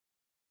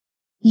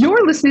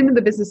You're listening to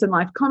the Business and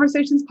Life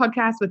Conversations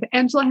podcast with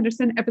Angela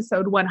Henderson,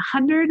 episode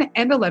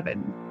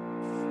 111.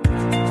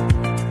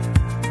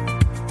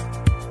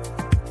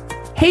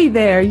 Hey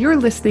there, you're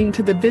listening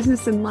to the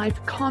Business and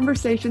Life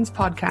Conversations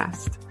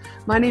podcast.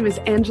 My name is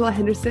Angela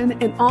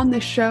Henderson, and on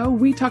this show,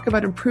 we talk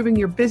about improving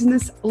your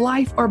business,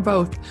 life, or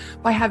both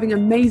by having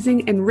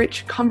amazing and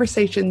rich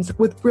conversations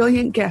with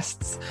brilliant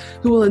guests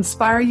who will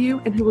inspire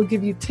you and who will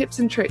give you tips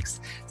and tricks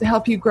to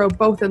help you grow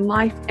both in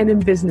life and in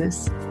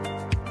business.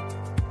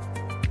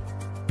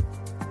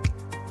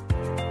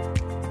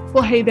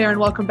 Well, hey there, and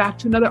welcome back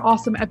to another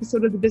awesome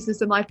episode of the Business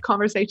and Life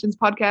Conversations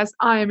podcast.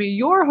 I am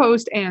your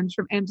host, Ange,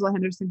 from Angela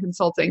Henderson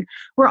Consulting,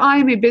 where I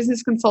am a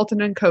business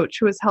consultant and coach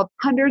who has helped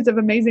hundreds of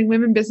amazing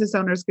women business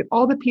owners get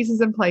all the pieces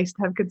in place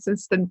to have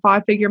consistent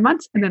 5-figure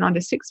months and then on to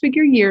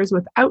 6-figure years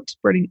without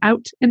burning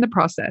out in the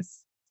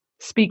process.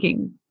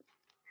 Speaking.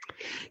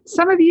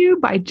 Some of you,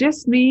 by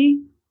just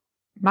me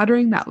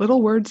muttering that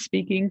little word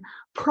speaking,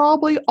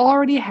 probably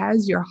already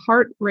has your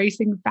heart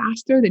racing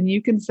faster than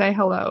you can say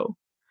hello.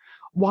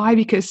 Why?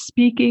 Because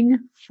speaking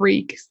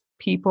freaks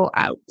people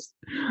out.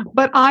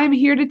 But I'm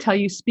here to tell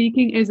you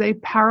speaking is a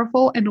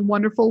powerful and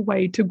wonderful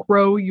way to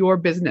grow your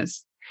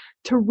business,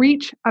 to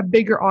reach a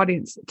bigger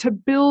audience, to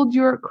build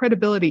your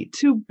credibility,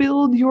 to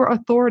build your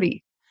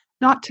authority,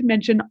 not to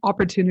mention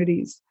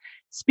opportunities.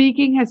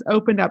 Speaking has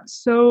opened up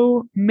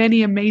so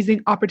many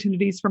amazing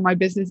opportunities for my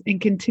business and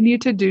continue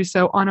to do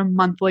so on a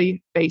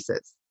monthly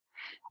basis.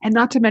 And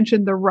not to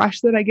mention the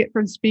rush that I get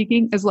from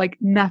speaking is like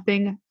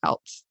nothing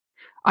else.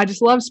 I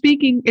just love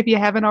speaking, if you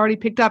haven't already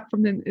picked up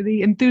from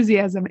the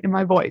enthusiasm in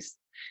my voice.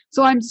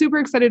 So I'm super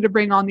excited to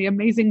bring on the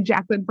amazing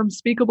Jacqueline from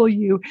Speakable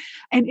You.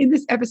 And in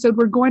this episode,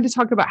 we're going to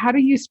talk about how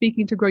to use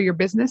speaking to grow your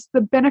business,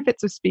 the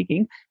benefits of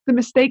speaking, the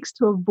mistakes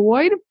to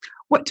avoid,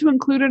 what to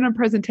include in a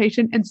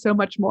presentation, and so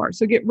much more.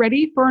 So get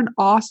ready for an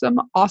awesome,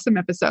 awesome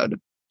episode.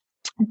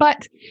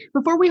 But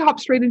before we hop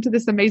straight into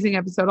this amazing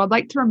episode, I'd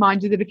like to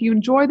remind you that if you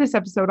enjoy this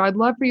episode, I'd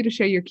love for you to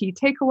share your key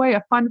takeaway,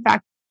 a fun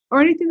fact, or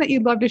anything that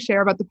you'd love to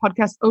share about the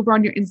podcast over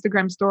on your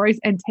Instagram stories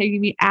and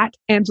tagging me at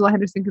Angela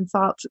Henderson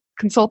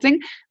Consulting,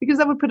 because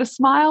that would put a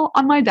smile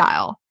on my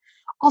dial.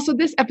 Also,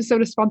 this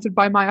episode is sponsored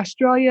by my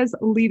Australia's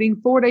leading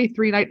 4-day,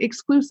 3-night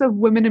exclusive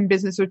women in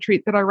business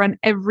retreat that I run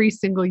every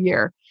single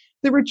year.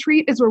 The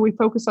retreat is where we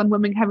focus on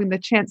women having the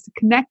chance to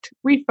connect,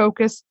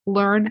 refocus,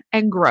 learn,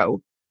 and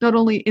grow, not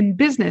only in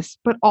business,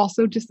 but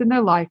also just in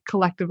their life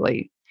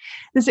collectively.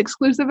 This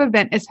exclusive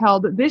event is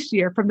held this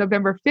year from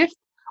November 5th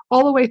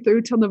all the way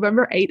through till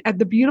November 8th at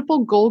the beautiful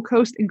Gold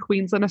Coast in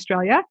Queensland,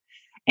 Australia.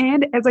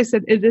 And as I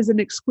said, it is an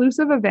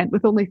exclusive event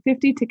with only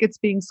 50 tickets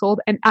being sold.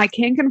 And I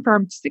can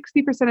confirm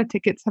 60% of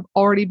tickets have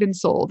already been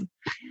sold.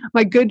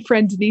 My good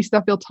friend Denise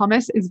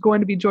Duffield-Thomas is going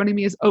to be joining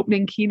me as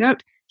opening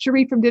keynote.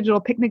 Cherie from Digital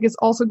Picnic is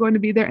also going to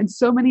be there, and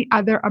so many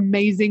other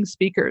amazing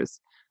speakers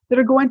that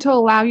are going to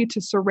allow you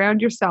to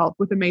surround yourself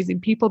with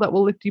amazing people that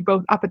will lift you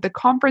both up at the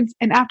conference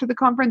and after the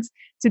conference,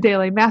 to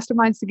daily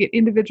masterminds to get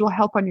individual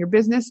help on your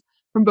business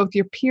from both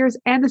your peers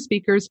and the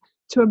speakers,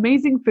 to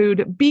amazing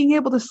food, being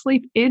able to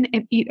sleep in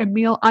and eat a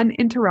meal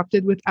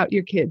uninterrupted without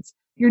your kids.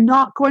 You're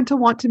not going to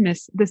want to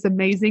miss this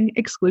amazing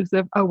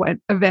exclusive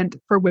event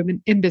for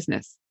women in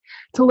business.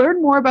 To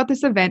learn more about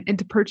this event and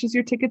to purchase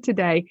your ticket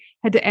today,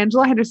 head to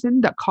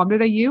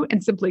angelahenderson.com.au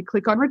and simply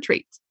click on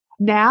retreat.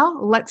 Now,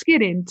 let's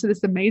get into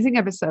this amazing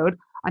episode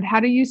on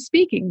how to use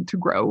speaking to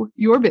grow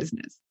your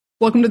business.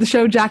 Welcome to the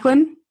show,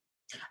 Jacqueline.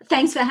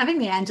 Thanks for having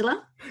me,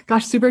 Angela.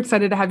 Gosh, super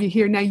excited to have you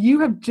here. Now,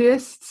 you have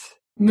just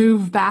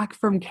moved back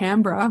from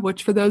Canberra,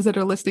 which for those that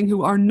are listening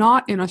who are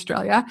not in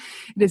Australia,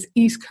 it is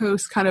East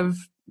Coast, kind of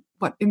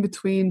in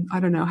between,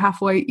 I don't know,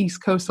 halfway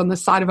East Coast on the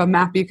side of a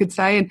map, you could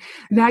say. And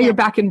now You're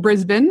back in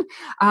Brisbane.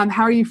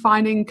 How are you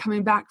finding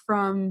coming back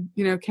from,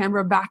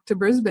 Canberra back to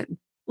Brisbane?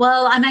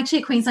 Well, I'm actually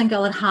a Queensland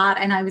girl at heart,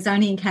 and I was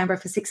only in Canberra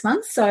for 6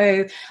 months.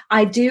 So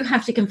I do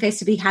have to confess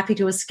to be happy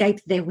to escape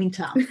their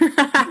winter.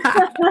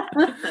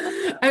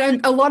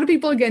 And a lot of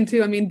people, again,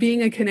 too,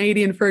 being a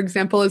Canadian, for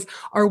example, is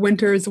our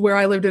winters where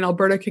I lived in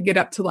Alberta could get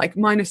up to like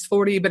minus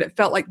 40, but it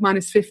felt like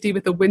minus 50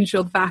 with the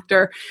windshield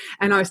factor.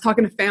 And I was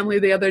talking to family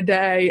the other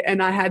day,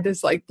 and I had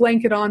this like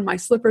blanket on, my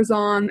slippers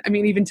on.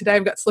 Even today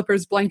I've got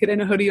slippers, blanket,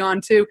 and a hoodie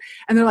on too.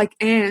 And they're like,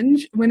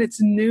 Ange, when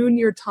it's noon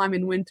your time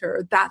in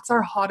winter, that's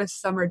our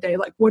hottest summer day.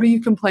 Like, what are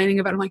you complaining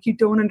about? I'm like, you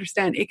don't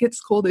understand. It gets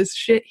cold as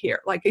shit here.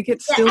 Like it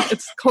gets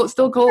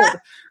still cold,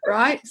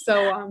 right?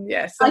 So,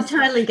 yes. I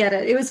totally get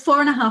it. It was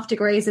 4.5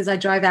 degrees as I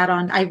drove out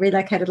I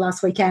relocated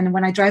last weekend. And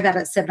when I drove out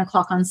at 7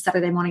 o'clock on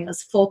Saturday morning, it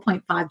was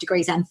 4.5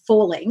 degrees and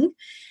falling.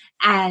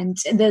 And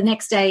the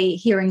next day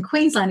here in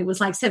Queensland, it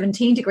was like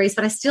 17 degrees,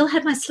 but I still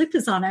had my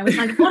slippers on. I was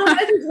like, what on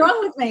earth is wrong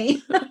with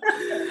me?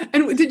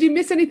 And did you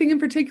miss anything in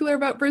particular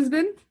about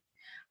Brisbane?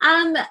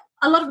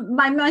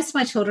 Most of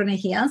my children are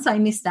here, so I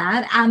missed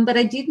that. But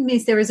I did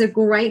miss, there is a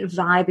great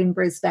vibe in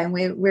Brisbane.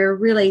 We're a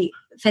really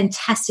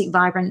fantastic,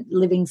 vibrant,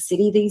 living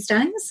city these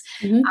days.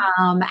 And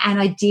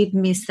I did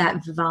miss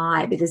that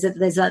vibe.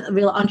 There's a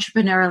real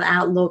entrepreneurial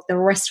outlook. The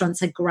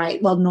restaurants are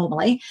great. Well,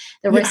 normally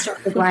the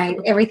restaurants are great.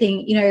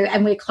 Everything,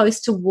 and we're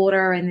close to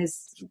water and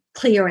there's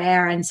clear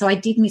air. And so I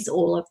did miss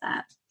all of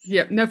that.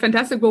 Yeah, no,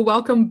 fantastic. Well,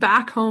 welcome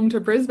back home to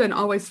Brisbane.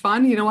 Always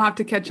fun. We'll have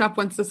to catch up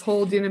once this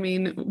whole,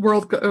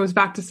 world goes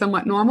back to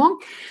somewhat normal.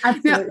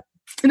 Absolutely. Yeah.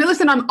 And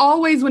listen, I'm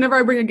always, whenever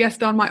I bring a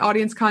guest on, my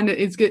audience kind of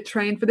is get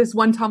trained for this.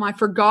 One time I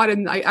forgot,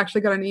 and I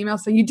actually got an email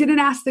saying, you didn't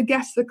ask the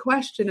guest the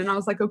question. And I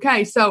was like,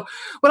 okay. So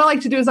what I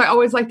like to do is I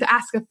always like to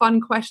ask a fun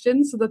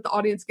question so that the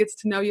audience gets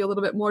to know you a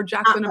little bit more,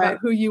 Jacqueline, about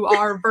who you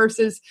are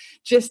versus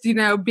just,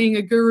 being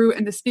a guru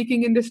in the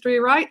speaking industry,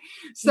 right?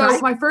 So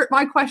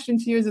my question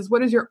to you is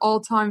what is your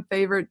all-time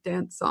favorite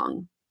dance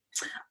song?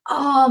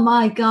 Oh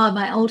my God,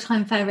 my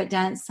all-time favorite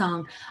dance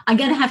song. I'm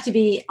going to have to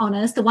be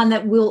honest. The one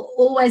that will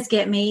always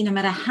get me, no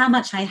matter how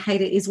much I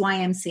hate it, is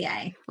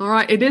YMCA. All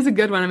right. It is a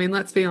good one. I mean,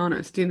 let's be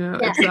honest, it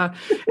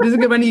is a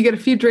good one. You get a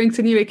few drinks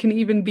in you, it can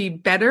even be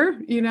better,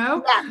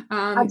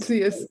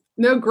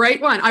 No,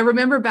 great one. I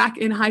remember back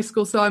in high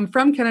school. So I'm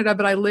from Canada,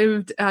 but I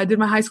did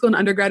my high school and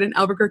undergrad in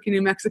Albuquerque,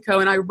 New Mexico.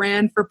 And I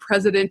ran for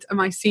president of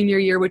my senior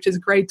year, which is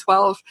grade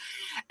 12.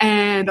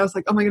 And I was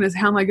like, oh my goodness,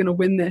 how am I going to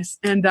win this?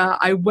 And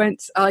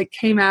I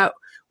came out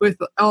with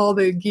all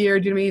the gear.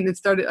 Do you know what I mean? It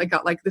started, I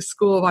got like the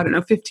school of,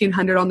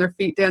 1,500 on their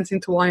feet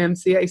dancing to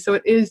YMCA. So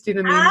it is,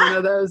 one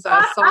of those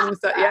songs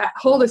that,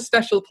 hold a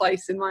special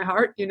place in my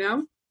heart,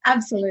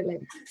 Absolutely.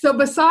 So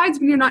besides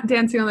when you're not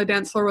dancing on the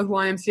dance floor with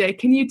YMCA,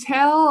 can you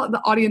tell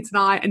the audience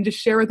and I and just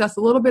share with us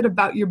a little bit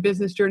about your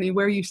business journey,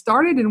 where you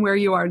started and where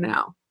you are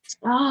now?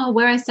 Oh,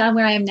 where I started,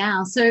 where I am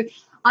now. So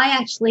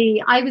I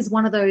was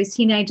one of those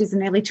teenagers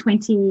in early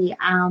 20s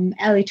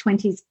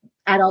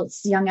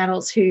young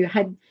adults who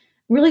had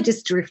really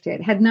just drifted,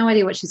 had no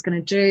idea what she's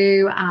going to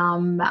do.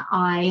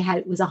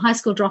 Was a high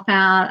school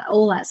dropout,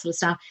 all that sort of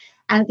stuff.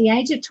 And at the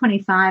age of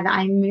 25,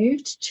 I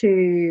moved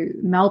to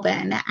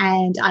Melbourne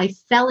and I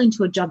fell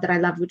into a job that I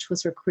loved, which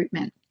was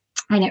recruitment.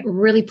 And it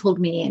really pulled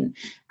me in.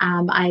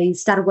 I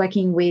started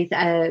working with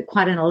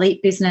quite an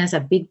elite business,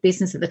 a big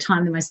business at the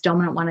time, the most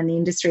dominant one in the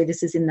industry.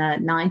 This is in the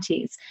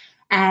 90s.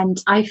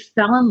 And I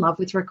fell in love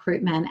with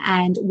recruitment.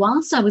 And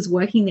whilst I was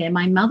working there,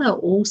 my mother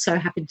also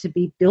happened to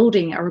be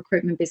building a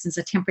recruitment business,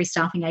 a temporary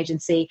staffing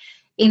agency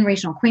in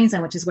regional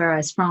Queensland, which is where I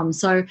was from.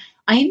 So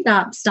I ended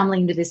up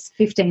stumbling into this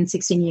 15,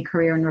 16-year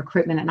career in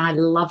recruitment, and I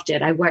loved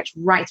it. I worked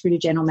right through to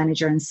general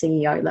manager and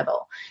CEO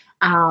level.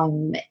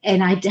 And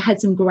I had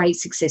some great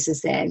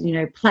successes there,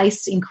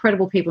 placed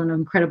incredible people in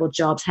incredible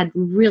jobs, had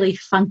really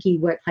funky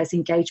workplace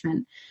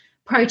engagement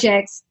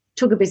projects,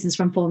 took a business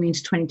from 4 million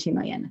to 22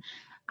 million.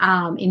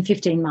 In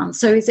 15 months.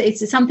 So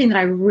it's something that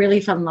I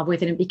really fell in love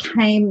with, and it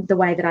became the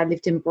way that I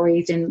lived and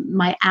breathed, and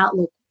my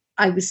outlook.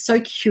 I was so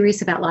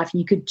curious about life, and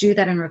you could do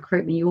that in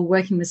recruitment. You were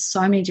working with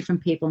so many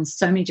different people in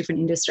so many different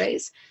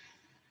industries.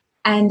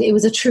 And it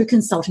was a true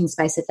consulting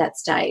space at that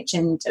stage.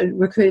 And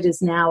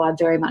recruiters now are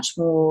very much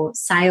more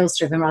sales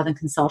driven rather than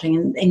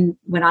consulting. And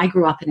when I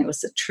grew up, and it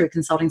was a true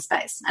consulting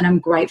space, and I'm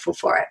grateful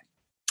for it.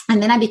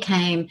 And then I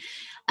became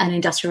an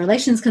industrial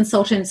relations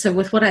consultant. So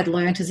with what I'd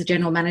learned as a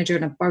general manager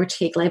in a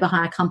boutique labour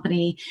hire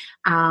company,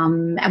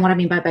 and what I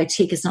mean by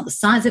boutique is not the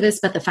size of us,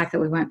 but the fact that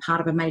we weren't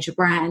part of a major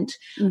brand,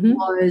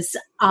 was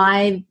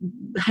I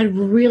had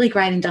really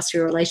great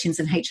industrial relations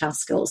and HR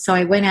skills. So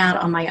I went out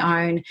on my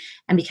own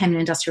and became an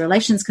industrial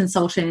relations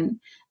consultant.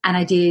 And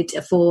I did,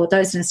 for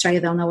those in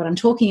Australia, they'll know what I'm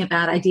talking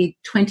about, I did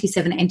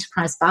 27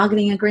 enterprise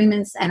bargaining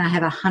agreements, and I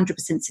have 100%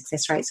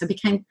 success rate. So it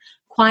became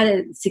quite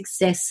a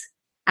success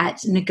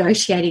at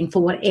negotiating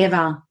for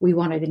whatever we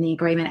wanted in the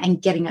agreement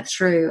and getting it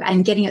through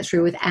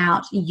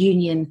without not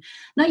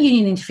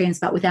union interference,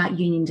 but without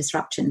union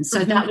disruption.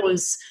 So that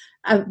was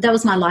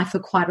my life for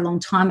quite a long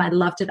time. I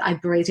loved it. I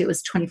breathed it. It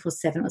was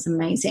 24/7. It was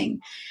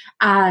amazing.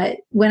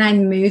 When I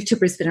moved to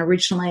Brisbane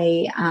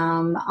originally,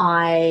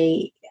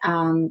 I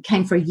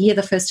came for a year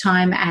the first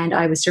time, and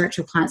I was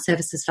director of client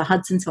services for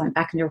Hudson. So I went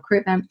back into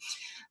recruitment.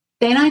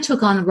 Then I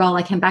took on a role.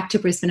 I came back to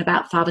Brisbane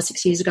about 5 or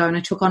 6 years ago, and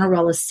I took on a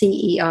role as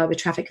CEO of a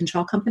traffic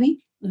control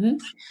company.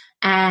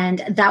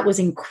 And that was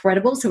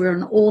incredible. So we were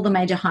on all the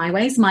major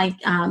highways,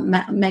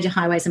 major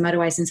highways and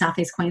motorways in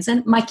Southeast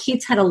Queensland. My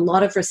kids had a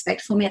lot of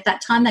respect for me at that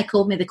time. They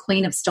called me the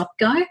Queen of Stop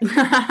Go. But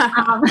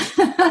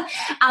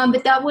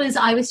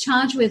I was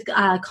charged with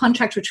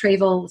contract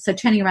retrieval, so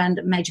turning around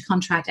a major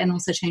contract and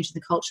also changing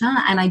the culture.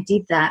 And I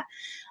did that.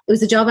 It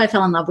was a job I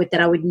fell in love with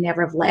that I would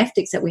never have left,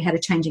 except we had a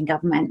change in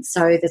government.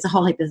 So there's a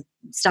whole heap of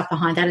stuff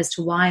behind that as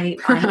to why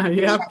I had to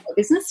reshape the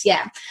business.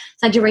 Yeah.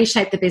 So I had to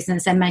reshape the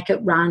business and make it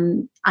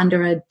run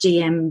under a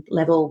GM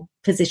level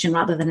position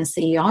rather than a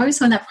CEO.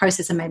 So in that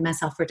process, I made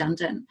myself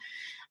redundant.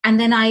 And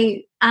then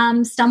I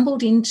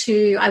stumbled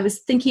into, I was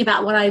thinking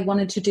about what I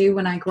wanted to do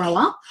when I grow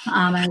up.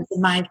 I was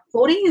in my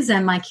 40s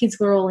and my kids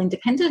were all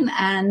independent,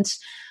 and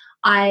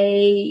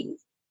I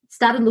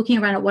started looking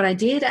around at what I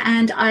did,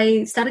 and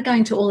I started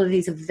going to all of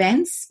these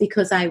events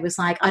because I was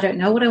like, I don't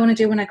know what I want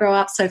to do when I grow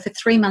up. So for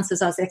 3 months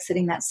as I was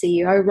exiting that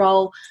CEO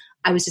role,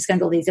 I was just going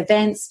to all these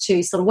events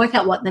to sort of work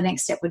out what the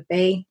next step would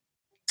be.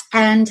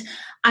 And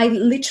I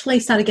literally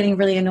started getting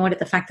really annoyed at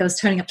the fact that I was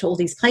turning up to all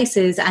these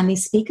places and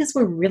these speakers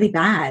were really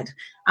bad.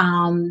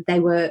 They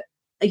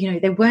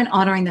weren't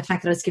honoring the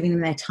fact that I was giving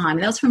them their time.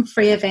 And that was from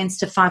free events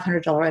to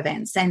 $500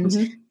 events. And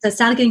so I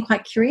started getting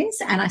quite curious,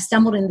 and I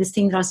stumbled in this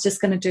thing that I was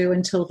just going to do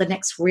until the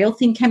next real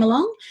thing came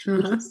along,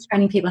 which was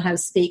training people how to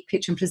speak,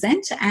 pitch, and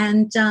present.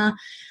 And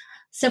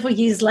several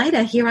years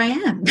later, here I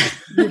am.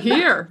 You're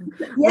here,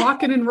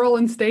 rocking and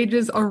rolling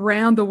stages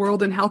around the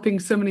world and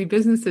helping so many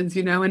businesses,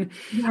 and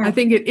I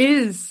think it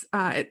is,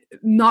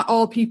 not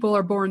all people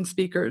are born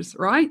speakers,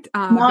 right?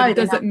 But it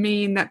doesn't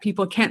mean that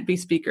people can't be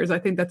speakers. I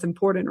think that's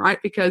important, right?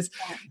 Because,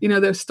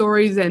 those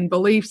stories and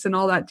beliefs and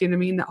all that,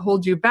 that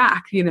hold you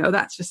back,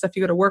 that's just stuff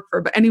you got to work for,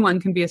 but anyone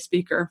can be a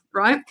speaker,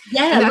 right?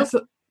 Yeah. And that's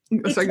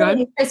it's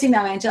really interesting though,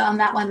 Angela, on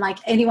that one, like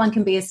anyone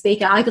can be a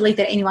speaker. I believe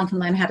that anyone can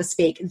learn how to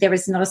speak. There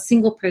is not a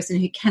single person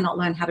who cannot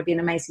learn how to be an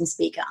amazing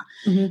speaker.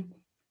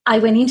 I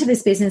went into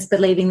this business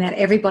believing that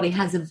everybody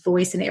has a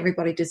voice and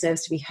everybody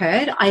deserves to be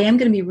heard. I am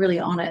going to be really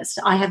honest.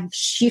 I have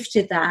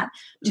shifted that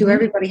to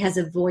everybody has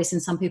a voice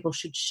and some people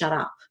should shut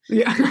up.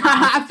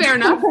 Yeah, fair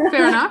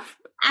enough.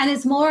 And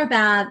it's more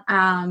about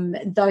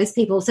those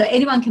people. So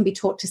anyone can be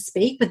taught to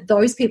speak, but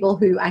those people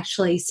who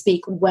actually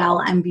speak well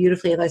and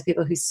beautifully are those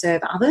people who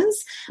serve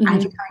others. And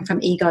if you're coming from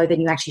ego, then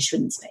you actually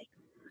shouldn't speak.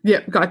 Yeah,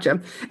 gotcha.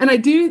 And I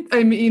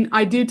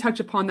do touch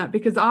upon that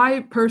because I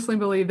personally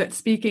believe that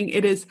speaking,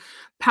 it is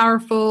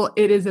powerful.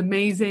 It is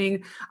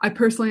amazing. I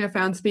personally have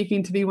found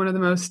speaking to be one of the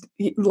most,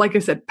 like I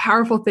said,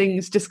 powerful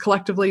things just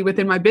collectively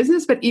within my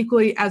business, but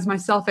equally as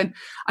myself. And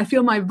I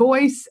feel my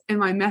voice and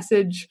my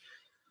message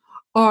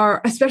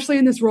are, especially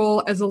in this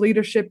role as a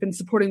leadership and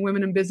supporting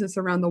women in business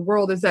around the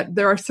world, is that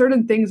there are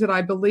certain things that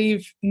I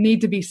believe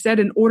need to be said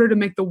in order to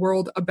make the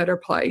world a better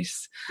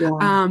place.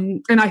 Yeah.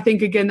 And I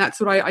think, again, that's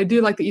what I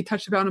do like that you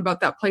touched about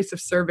that place of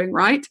serving,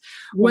 right?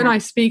 Yeah. When I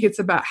speak, it's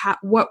about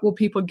what will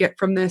people get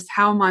from this?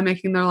 How am I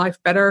making their life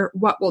better?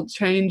 What will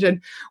change? And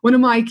one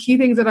of my key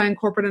things that I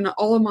incorporate in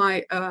all of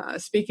my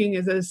speaking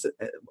is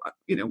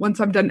once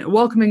I'm done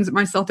welcoming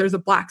myself, there's a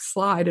black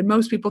slide. And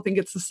most people think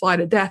it's the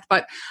slide of death,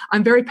 but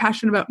I'm very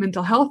passionate about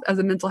mental health as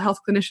a mental health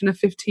clinician of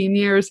 15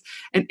 years,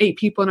 and 8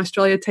 people in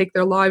Australia take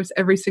their lives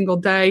every single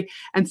day.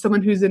 And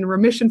someone who's in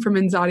remission from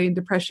anxiety and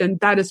depression,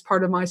 that is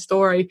part of my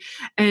story.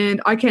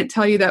 And I can't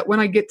tell you that when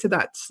I get to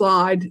that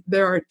slide,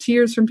 there are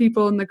tears from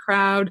people in the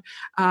crowd.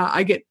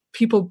 I get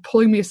people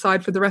pulling me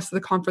aside for the rest of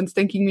the conference,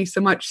 thanking me so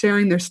much,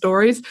 sharing their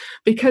stories,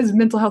 because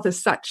mental health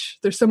is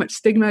there's so much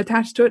stigma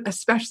attached to it,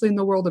 especially in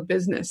the world of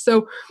business.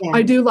 So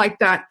I do like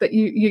that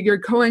you're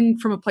going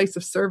from a place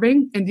of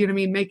serving and,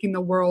 making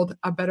the world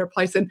a better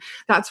place. And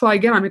that's why,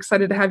 again, I'm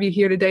excited to have you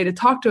here today to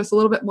talk to us a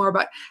little bit more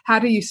about how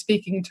do you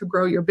speaking to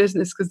grow your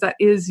business, because that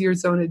is your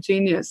zone of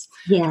genius.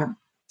 Yeah.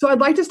 So I'd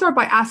like to start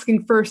by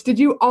asking first, did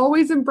you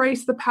always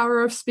embrace the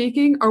power of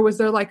speaking, or was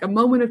there like a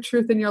moment of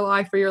truth in your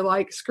life where you're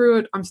like, screw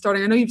it, I'm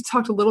starting? I know you've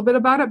talked a little bit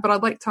about it, but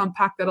I'd like to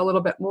unpack that a little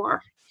bit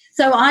more.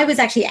 So I was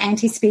actually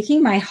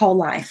anti-speaking my whole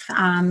life.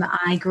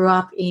 I grew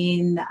up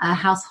in a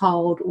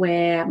household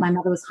where my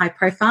mother was high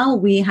profile.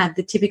 We had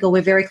the typical,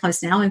 we're very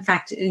close now. In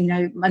fact,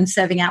 I'm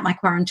serving out my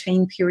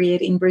quarantine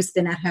period in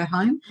Brisbane at her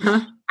home.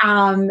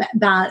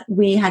 But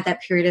we had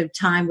that period of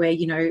time where,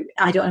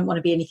 I don't want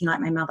to be anything like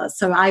my mother.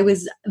 So I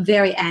was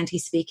very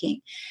anti-speaking.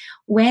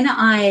 When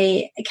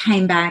I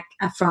came back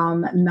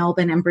from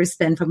Melbourne and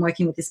Brisbane from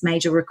working with this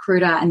major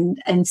recruiter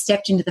and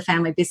stepped into the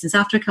family business,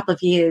 after a couple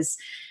of years,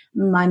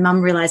 my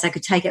mum realised I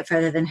could take it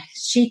further than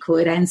she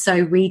could. And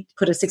so we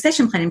put a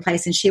succession plan in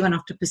place, and she went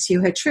off to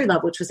pursue her true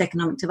love, which was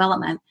economic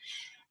development.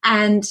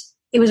 And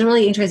it was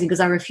really interesting because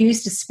I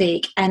refused to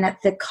speak. And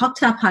at the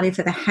cocktail party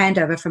for the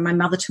handover from my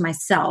mother to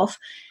myself,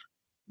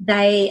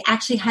 they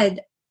actually had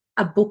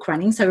a book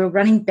running. So we were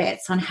running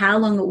bets on how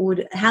long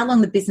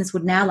the business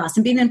would now last,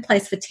 and been in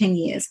place for 10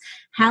 years,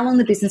 how long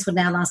the business would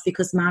now last,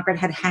 because Margaret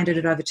had handed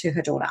it over to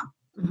her daughter.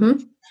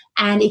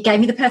 And it gave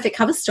me the perfect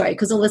cover story,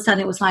 because all of a sudden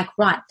it was like,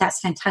 right,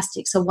 that's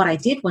fantastic. So what I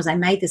did was I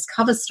made this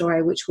cover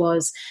story, which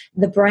was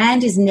the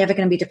brand is never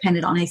going to be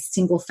dependent on a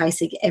single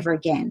face ever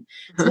again.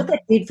 So what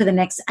that did for the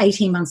next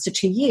 18 months to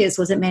 2 years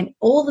was it meant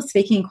all the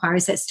speaking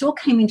inquiries that still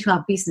came into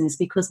our business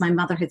because my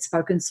mother had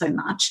spoken so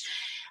much,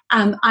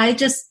 I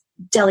just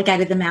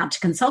delegated them out to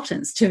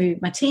consultants, to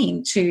my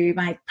team, to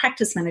my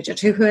practice manager,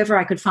 to whoever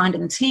I could find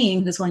in the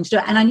team who was willing to do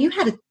it. And I knew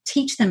how to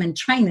teach them and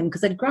train them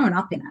because they'd grown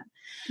up in it.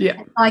 Yeah,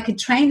 and I could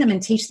train them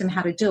and teach them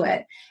how to do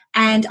it.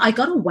 And I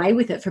got away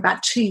with it for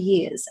about 2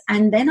 years.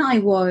 And then I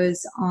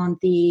was on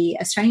the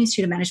Australian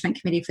Institute of Management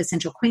Committee for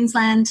Central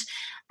Queensland,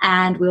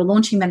 and we were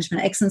launching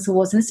Management Excellence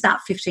Awards. And it's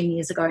about 15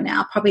 years ago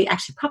now, probably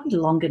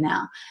longer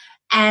now.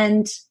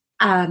 And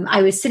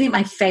I was sitting at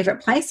my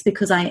favorite place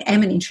because I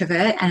am an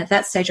introvert, and at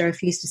that stage I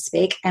refused to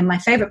speak. And my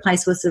favorite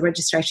place was the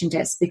registration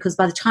desk, because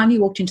by the time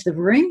you walked into the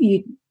room,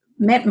 you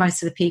met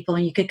most of the people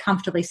and you could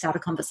comfortably start a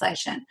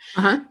conversation.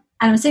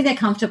 And I'm sitting there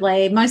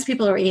comfortably. Most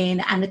people are in,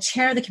 and the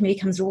chair of the committee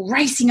comes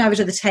racing over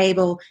to the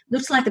table.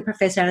 Looks like the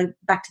professor out of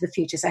Back to the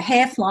Future. So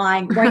hair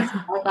flying, racing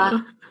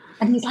over.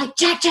 And he's like,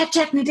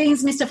 Jack,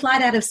 Nadine's missed a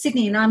flight out of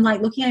Sydney. And I'm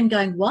like looking at him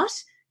going, what?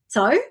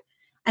 So?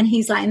 And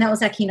he's like, and that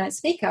was our keynote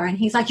speaker. And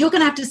he's like, you're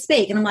going to have to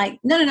speak. And I'm like,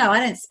 no, I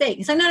don't speak.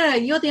 He's like, no,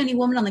 you're the only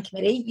woman on the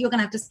committee. You're going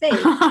to have to speak.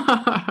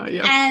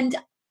 Yep. And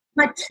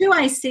my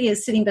 2IC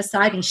is sitting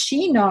beside me.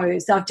 She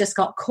knows I've just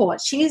got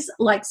caught. She's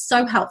like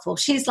so helpful.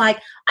 She's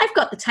like, I've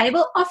got the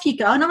table. Off you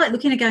go. And I'm like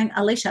looking at her going,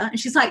 Alicia. And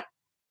she's like,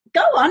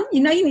 go on.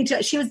 You need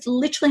to. She was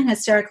literally in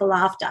hysterical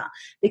laughter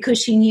because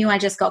she knew I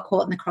just got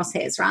caught in the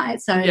crosshairs, right?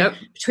 So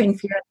between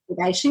fear and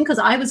intimidation, because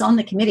I was on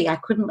the committee. I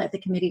couldn't let the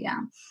committee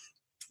down.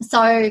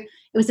 So it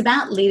was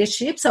about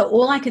leadership. So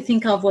all I could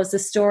think of was the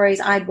stories.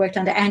 I'd worked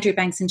under Andrew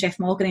Banks and Jeff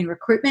Morgan in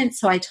recruitment,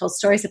 so I told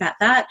stories about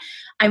that.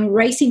 I'm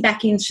racing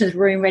back into the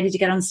room ready to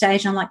get on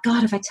stage. And I'm like,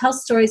 God, if I tell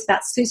stories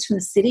about Suits from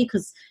the City,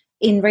 because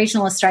in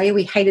regional Australia,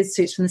 we hated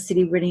Suits from the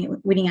City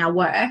winning our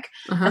work.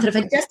 I thought if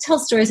I just tell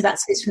stories about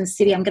Suits from the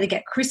City, I'm going to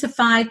get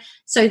crucified.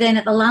 So then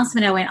at the last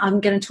minute, I went, I'm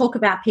going to talk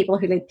about people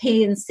who lead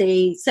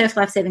P&C, Surf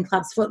Life 7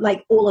 clubs, for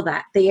like all of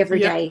that, the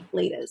everyday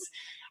leaders.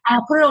 And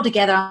I put it all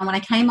together. And when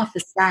I came off the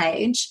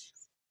stage,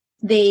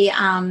 the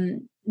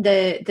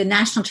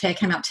national chair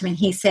came up to me and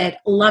he said,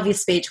 love your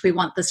speech. We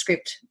want the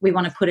script. We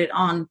want to put it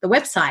on the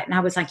website. And I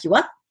was like, you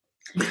what?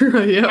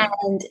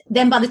 And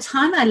then by the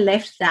time I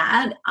left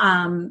that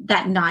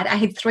night, I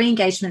had 3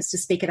 engagements to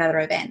speak at other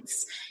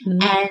events.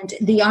 And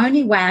the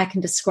only way I can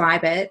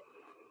describe it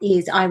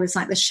is I was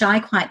like the shy,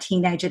 quiet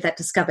teenager that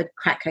discovered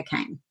crack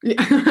cocaine.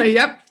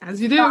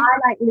 As you do. So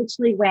I like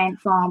literally went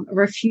from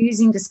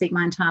refusing to speak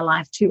my entire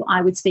life to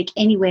I would speak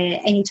anywhere,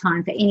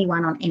 anytime, for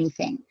anyone on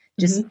anything.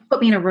 Just put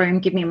me in a room,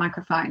 give me a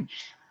microphone.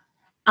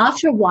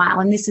 After a while,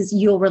 and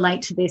you'll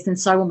relate to this, and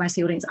so will most of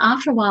the audience,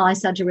 after a while I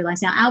started to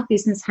realise now our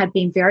business had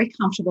been very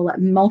comfortable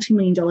at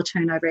multi-million-dollar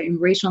turnover in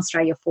regional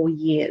Australia for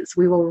years.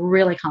 We were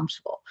really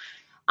comfortable.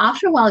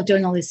 After a while of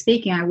doing all this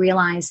speaking, I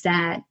realised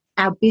that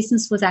our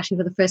business was actually,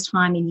 for the first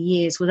time in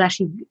years,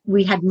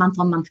 we had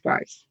month-on-month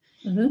growth.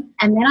 And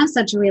then I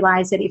started to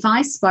realise that if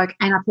I spoke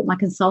and I put my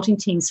consulting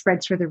team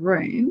spread through the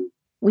room,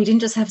 we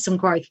didn't just have some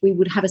growth, we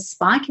would have a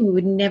spike and we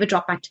would never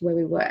drop back to where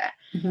we were.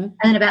 And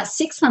then about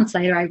 6 months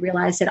later, I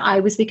realised that I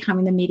was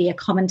becoming the media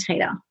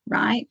commentator,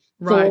 right?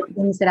 For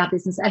things that our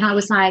business, and I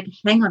was like,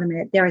 hang on a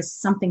minute, there is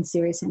something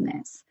serious in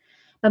this.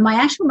 But my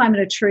actual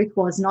moment of truth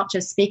was not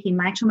just speaking.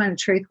 My actual moment of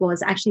truth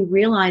was actually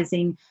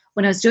realising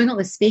when I was doing all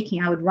this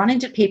speaking, I would run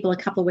into people a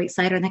couple of weeks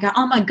later and they go,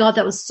 oh my God,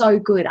 that was so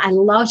good. I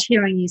loved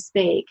hearing you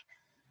speak.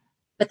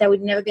 But they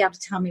would never be able to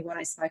tell me what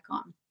I spoke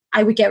on.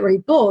 I would get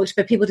rebooked,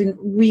 but people didn't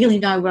really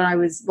know what I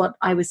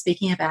was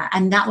speaking about.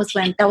 And that was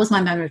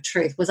my moment of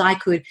truth, was I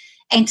could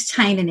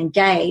entertain and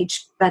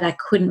engage, but I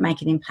couldn't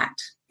make an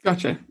impact.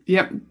 Gotcha.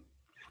 Yep.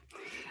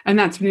 And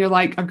that's when you're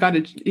like, I've got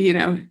to,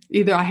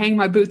 either I hang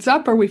my boots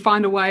up or we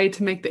find a way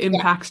to make the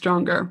impact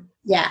stronger.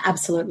 Yeah,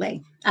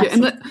 absolutely. Yeah,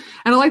 and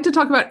I like to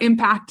talk about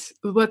impact.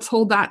 Let's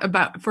hold that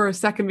about for a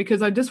second,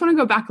 because I just want to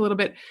go back a little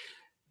bit.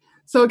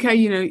 So, okay,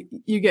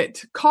 you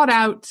get caught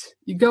out,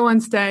 you go on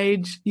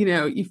stage,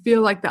 you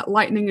feel like that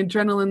lightning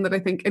adrenaline that I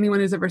think anyone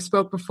who's ever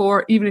spoke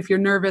before, even if you're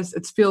nervous,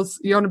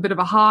 you're on a bit of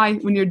a high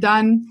when you're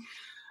done.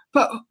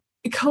 But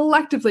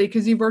collectively,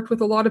 because you've worked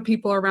with a lot of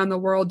people around the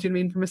world,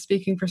 from a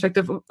speaking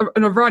perspective,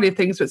 and a variety of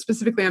things, but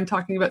specifically I'm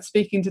talking about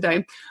speaking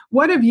today.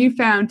 What have you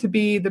found to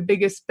be the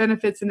biggest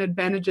benefits and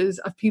advantages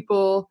of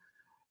people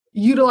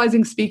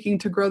utilizing speaking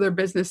to grow their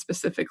business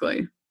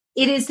specifically?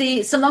 It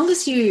is so long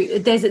as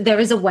there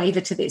is a waiver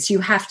to this, you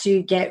have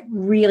to get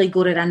really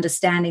good at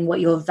understanding what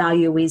your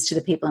value is to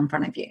the people in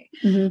front of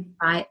you,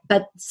 right?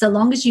 But so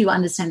long as you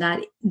understand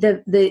that,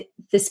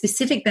 the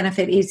specific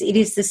benefit is it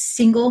is the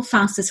single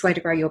fastest way to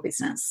grow your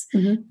business.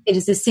 It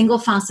is the single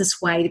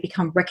fastest way to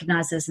become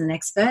recognized as an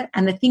expert.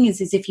 And the thing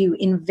is if you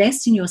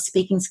invest in your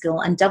speaking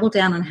skill and double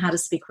down on how to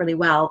speak really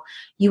well,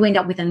 you end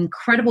up with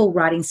incredible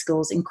writing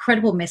skills,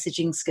 incredible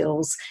messaging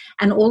skills,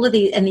 and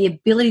the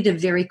ability to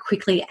very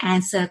quickly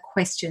answer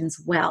questions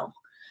well.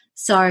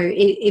 So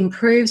it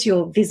improves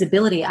your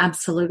visibility,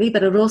 absolutely,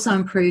 but it also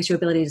improves your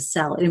ability to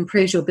sell. It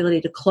improves your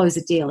ability to close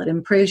a deal. It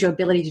improves your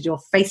ability to do a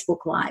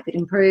Facebook Live.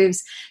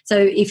 So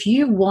if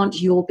you want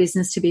your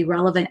business to be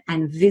relevant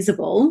and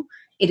visible,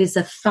 it is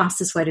the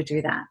fastest way to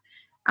do that.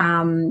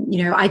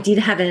 I did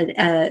have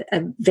a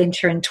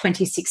venture in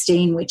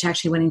 2016 which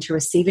actually went into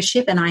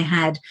receivership, and I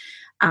had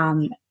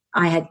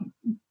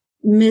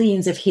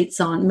millions of hits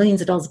on,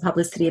 millions of dollars of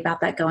publicity about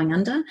that going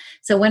under.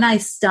 So when I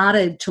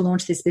started to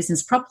launch this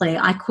business properly,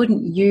 I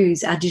couldn't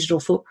use our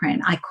digital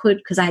footprint. I could,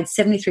 because I had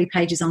 73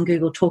 pages on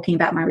Google talking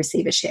about my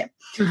receivership.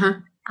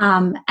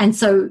 And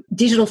so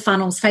digital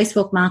funnels,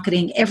 Facebook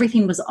marketing,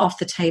 everything was off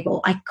the table.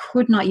 I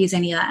could not use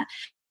any of that.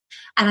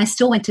 And I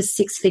still went to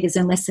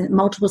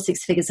multiple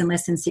six figures in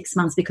less than 6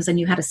 months because I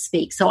knew how to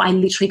speak. So I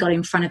literally got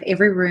in front of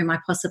every room I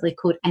possibly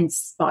could and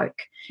spoke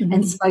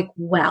and spoke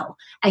well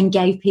and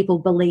gave people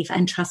belief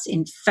and trust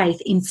in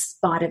faith in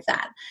spite of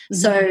that.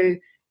 So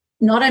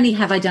not only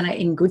have I done it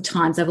in good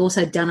times, I've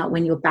also done it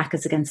when your back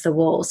is against the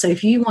wall. So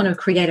if you want to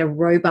create a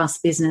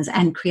robust business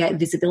and create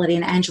visibility,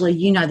 and Angela,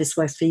 this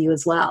works for you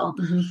as well.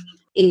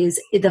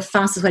 is the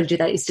fastest way to do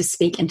that is to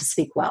speak and to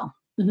speak well.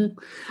 Mm-hmm.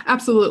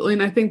 Absolutely.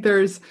 And I think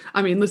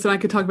listen, I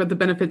could talk about the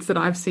benefits that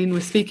I've seen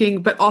with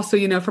speaking, but also,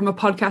 from a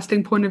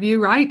podcasting point of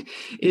view, right,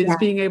 is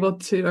being able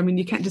to,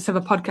 you can't just have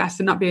a podcast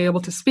and not be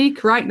able to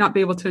speak, right, not be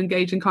able to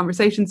engage in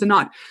conversations, and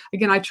not,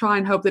 again, I try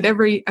and hope that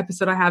every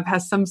episode I have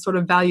has some sort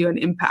of value and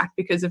impact,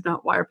 because if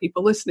not, why are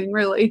people listening,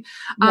 really?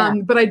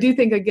 But I do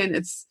think, again,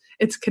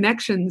 it's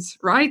connections,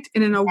 right?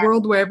 And in a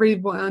world where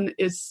everyone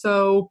is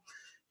so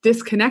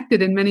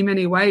disconnected in many,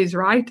 many ways,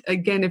 right?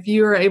 Again, if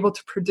you are able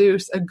to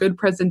produce a good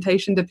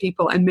presentation to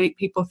people and make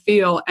people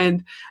feel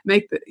and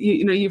make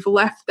you've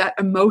left that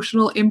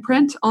emotional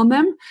imprint on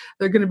them,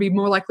 they're going to be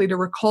more likely to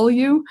recall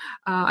you.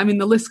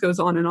 The list goes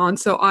on and on.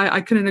 So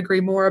I couldn't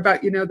agree more about,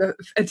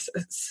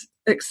 it's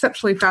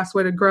exceptionally fast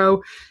way to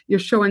grow. You're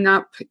showing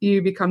up,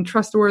 you become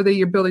trustworthy,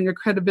 you're building your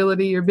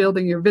credibility, you're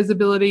building your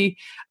visibility.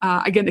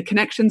 Again, the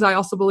connections, I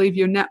also believe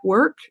your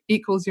network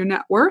equals your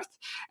net worth,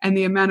 and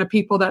the amount of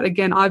people that,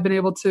 again, I've been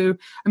able to,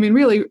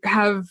 really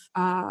have,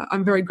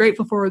 I'm very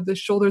grateful for the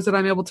shoulders that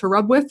I'm able to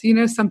rub with.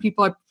 Some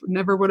people I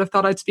never would have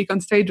thought I'd speak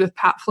on stage with,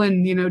 Pat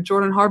Flynn,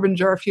 Jordan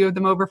Harbinger, a few of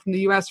them over from the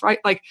US, right?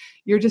 Like,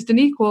 you're just an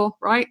equal,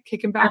 right?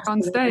 Kicking back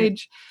on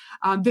stage.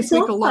 This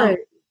week alone.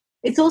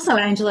 It's also,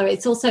 Angela,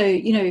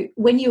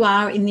 when you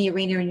are in the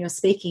arena and you're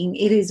speaking,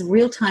 it is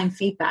real-time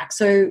feedback.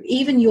 So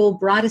even your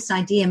brightest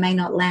idea may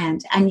not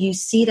land, and you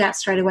see that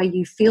straight away,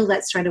 you feel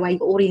that straight away,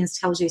 your audience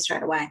tells you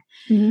straight away.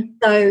 Mm-hmm.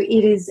 So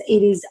it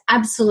is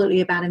absolutely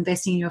about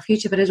investing in your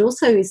future, but it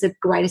also is the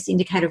greatest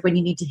indicator of when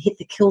you need to hit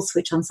the kill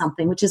switch on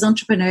something, which as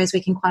entrepreneurs,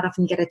 we can quite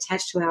often get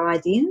attached to our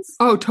ideas.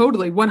 Oh,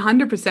 totally.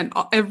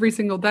 100%. Every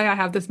single day I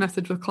have this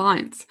message with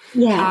clients.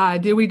 Yeah.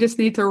 Do we just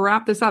need to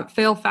wrap this up,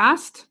 fail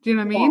fast? Do you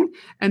know what I mean?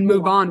 And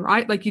move on,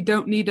 right? Like, you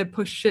don't need to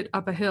push shit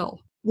up a hill.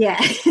 Yeah,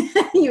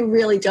 you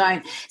really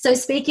don't. So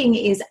speaking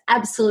is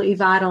absolutely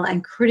vital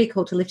and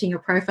critical to lifting your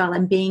profile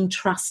and being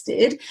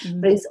trusted,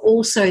 but it's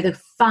also the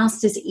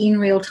fastest in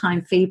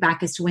real-time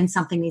feedback as to when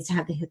something needs to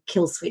have the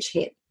kill switch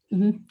hit.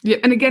 Mm-hmm. Yeah.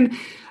 And again,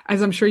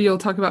 as I'm sure you'll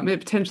talk about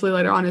potentially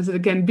later on, is that,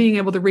 again, being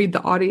able to read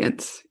the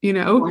audience,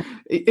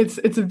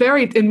 it's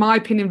very, in my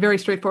opinion, very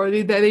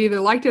straightforward. They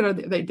either liked it or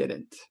they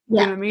didn't. You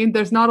know what I mean?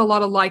 There's not a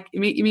lot of you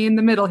meet me in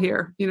the middle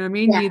here. You know what I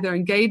mean? You either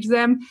engage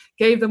them,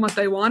 gave them what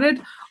they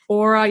wanted,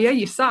 or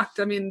you sucked.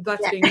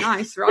 That's being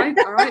nice, right?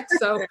 All right.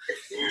 So,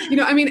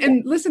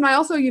 and listen, I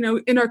also,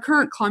 in our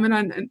current climate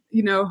and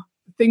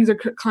things are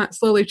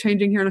slowly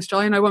changing here in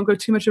Australia, and I won't go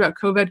too much about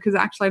COVID, because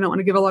actually I don't want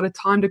to give a lot of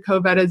time to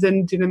COVID, as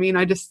in, do you know what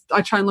I mean?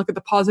 I try and look at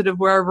the positive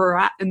wherever we're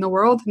at in the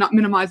world, not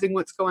minimizing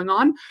what's going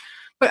on.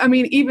 But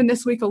even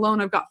this week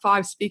alone, I've got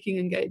 5 speaking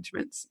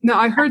engagements. Now,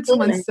 I heard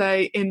someone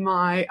say in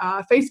my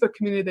Facebook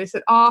community, they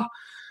said,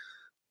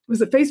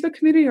 was it Facebook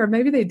community, or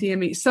maybe they DM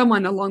me?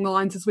 Someone along the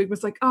lines this week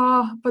was like,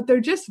 but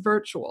they're just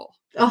virtual.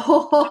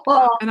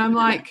 And I'm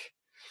like,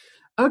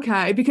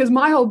 okay, because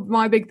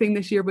my big thing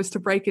this year was to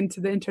break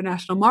into the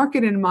international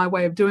market, and my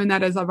way of doing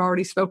that is I've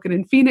already spoken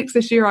in Phoenix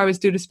this year. I was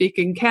due to speak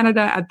in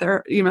Canada at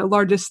their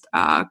largest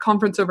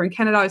conference over in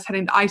Canada. I was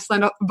heading to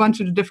Iceland, a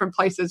bunch of different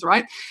places,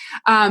 right?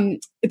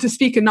 To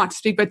speak and not to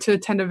speak, but to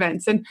attend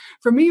events. And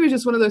for me, it was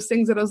just one of those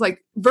things that I was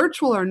like,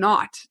 virtual or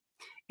not,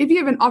 if you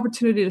have an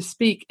opportunity to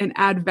speak and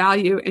add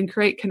value and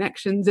create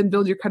connections and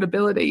build your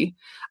credibility,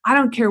 I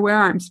don't care where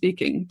I'm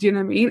speaking. Do you know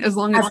what I mean? As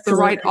long as it's the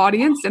right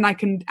audience and I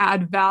can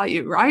add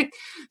value, right?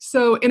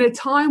 So in a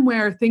time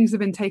where things have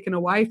been taken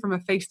away from a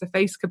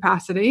face-to-face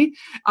capacity,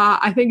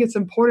 I think it's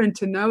important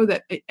to know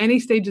that any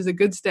stage is a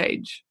good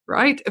stage,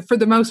 right? For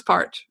the most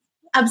part.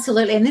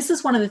 Absolutely. And this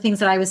is one of the things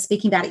that I was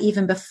speaking about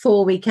even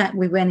before we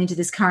went into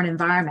this current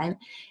environment,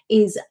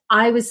 is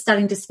I was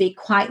starting to speak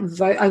I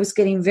was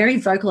getting very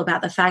vocal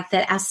about the fact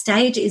that our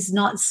stage is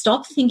not,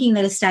 stop thinking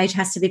that a stage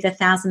has to be the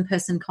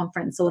 1,000-person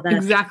conference or the...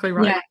 Exactly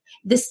right.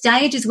 The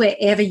stage is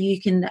wherever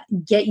you can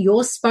get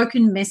your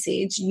spoken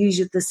message,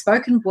 use the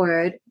spoken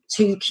word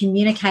to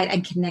communicate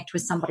and connect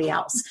with somebody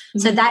else. Mm-hmm.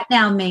 So that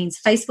now means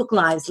Facebook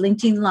Lives,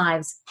 LinkedIn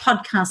Lives,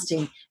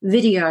 podcasting,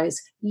 videos,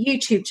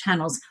 YouTube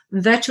channels,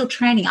 virtual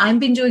training. I've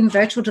been doing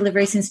virtual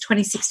delivery since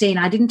 2016.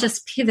 I didn't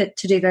just pivot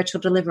to do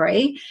virtual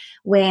delivery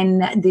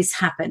when this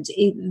happened.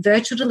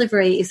 Virtual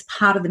delivery is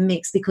part of the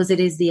mix because it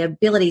is the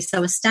ability.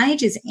 So a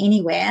stage is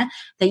anywhere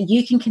that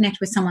you can connect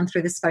with someone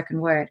through the spoken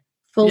word.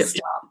 Full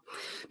stop.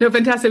 No,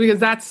 fantastic,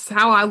 because that's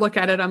how I look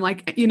at it. I'm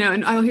like,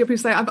 and I'll hear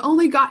people say, I've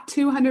only got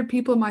 200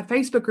 people in my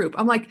Facebook group.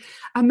 I'm like,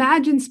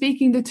 imagine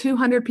speaking to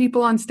 200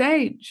 people on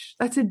stage.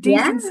 That's a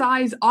decent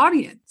size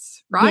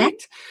audience, right?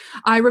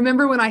 Yeah. I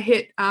remember when I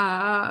hit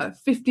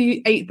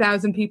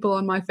 58,000 people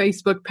on my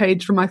Facebook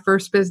page for my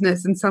first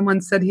business, and someone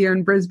said here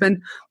in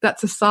Brisbane,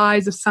 that's the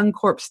size of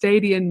Suncorp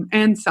Stadium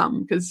and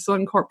some, because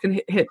Suncorp can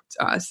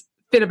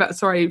fit about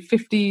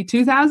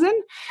 52,000.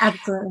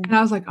 Absolutely. And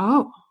I was like,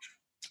 oh.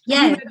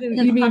 Yeah.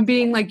 You mean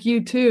being like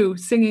U2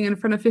 singing in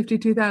front of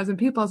 52,000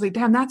 people? I was like,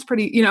 damn, that's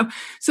pretty,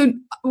 So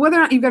whether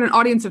or not you've got an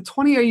audience of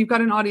 20 or you've got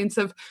an audience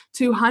of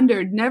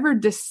 200, never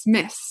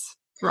dismiss,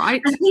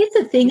 right? And here's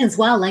the thing as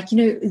well,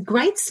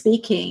 great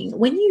speaking,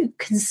 when you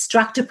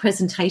construct a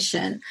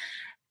presentation,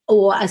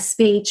 or a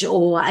speech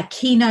or a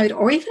keynote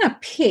or even a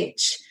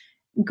pitch,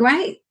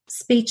 great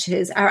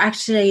speeches are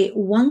actually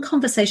one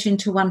conversation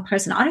to one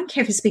person. I don't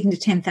care if you're speaking to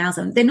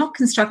 10,000. They're not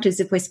constructors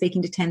if we're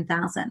speaking to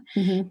 10,000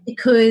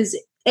 because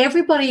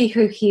everybody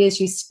who hears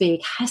you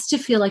speak has to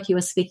feel like you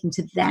are speaking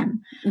to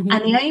them. And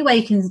the only way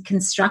you can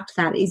construct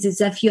that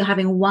is if you're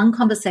having one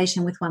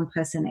conversation with one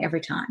person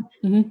every time.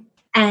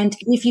 And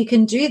if you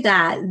can do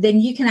that, then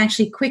you can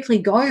actually quickly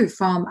go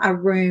from a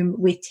room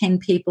with 10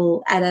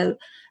 people at a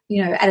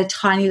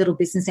tiny little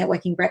business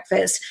networking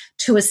breakfast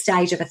to a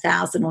stage of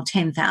 1,000 or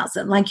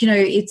 10,000.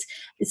 It's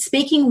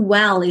speaking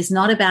well is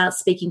not about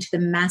speaking to the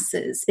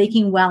masses.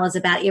 Speaking well is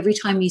about every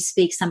time you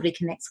speak, somebody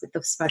connects with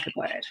the spoken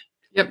word.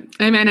 Yep.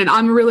 Amen. And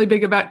I'm really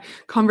big about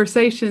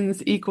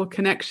conversations equal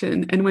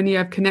connection. And when you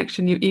have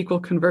connection, you equal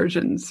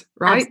conversions,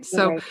 right?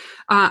 Absolutely. So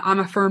I'm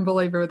a firm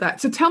believer with that.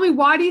 So tell me,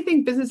 why do you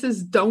think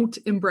businesses don't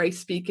embrace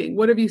speaking?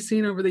 What have you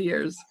seen over the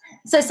years?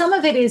 So some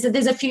of it is,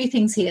 there's a few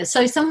things here.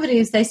 So some of it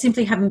is they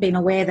simply haven't been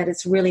aware that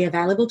it's really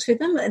available to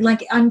them.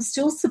 Like, I'm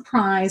still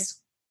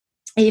surprised,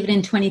 even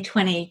in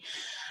 2020,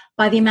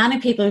 by the amount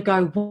of people who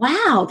go,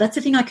 wow, that's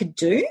a thing I could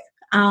do.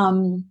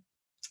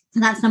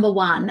 And that's number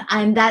one.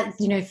 And that,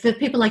 for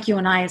people like you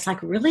and I, it's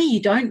like, really,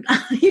 you don't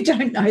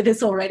know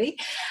this already.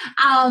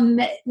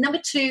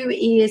 Number two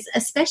is,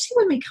 especially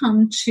when we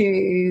come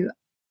to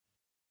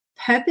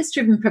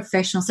purpose-driven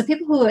professionals, so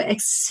people who are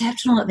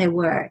exceptional at their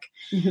work,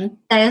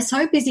 they are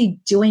so busy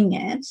doing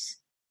it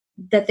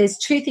that there's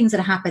two things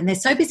that happen. They're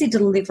so busy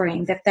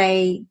delivering that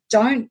they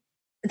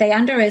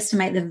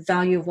underestimate the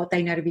value of what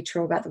they know to be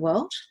true about the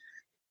world.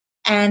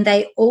 And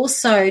they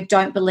also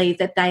don't believe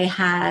that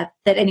that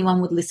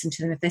anyone would listen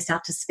to them if they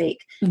start to speak,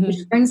 which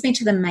brings me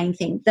to the main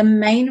thing. The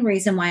main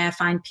reason why I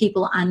find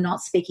people are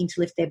not speaking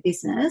to lift their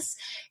business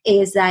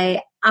is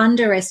they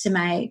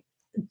underestimate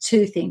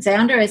two things. They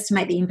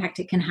underestimate the impact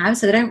it can have.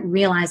 So they don't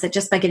realize that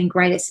just by getting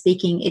great at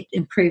speaking, it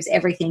improves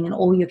everything and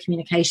all your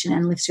communication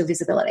and lifts your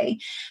visibility.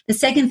 The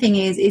second thing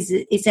is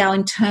it's our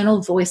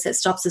internal voice that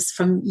stops us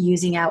from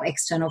using our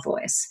external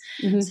voice.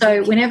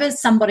 So whenever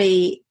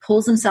somebody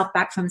pulls themselves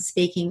back from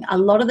speaking, a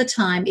lot of the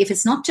time, if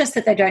it's not just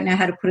that they don't know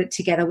how to put it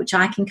together, which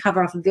I can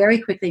cover off very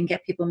quickly and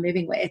get people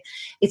moving with,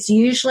 it's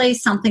usually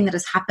something that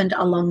has happened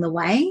along the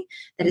way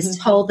that has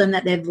told them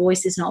that their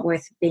voice is not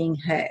worth being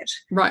heard.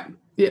 Right.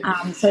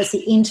 Yeah. So it's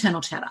the internal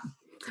chatter.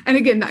 And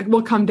again, that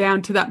will come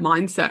down to that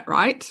mindset,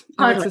 right? Totally.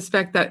 I would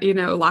suspect that,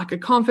 lack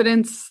of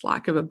confidence,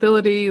 lack of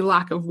ability,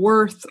 lack of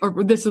worth, or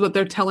this is what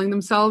they're telling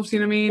themselves, you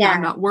know what I mean? Yeah.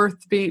 I'm not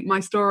worth being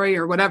my story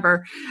or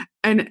whatever.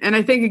 And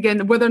I think,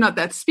 again, whether or not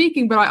that's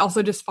speaking, but I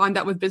also just find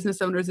that with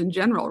business owners in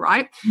general,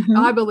 right?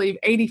 I believe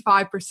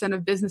 85%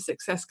 of business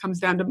success comes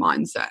down to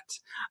mindset.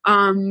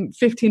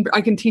 15,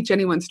 I can teach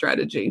anyone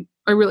strategy.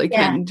 I really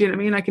can. Yeah. Do you know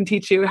what I mean? I can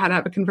teach you how to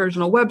have a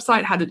conversional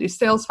website, how to do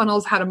sales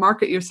funnels, how to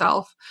market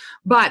yourself.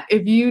 But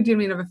if you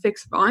have a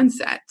fixed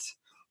mindset,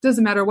 it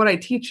doesn't matter what I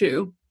teach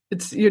you.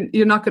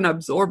 You're not going to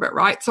absorb it,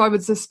 right? So I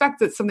would suspect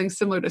that something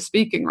similar to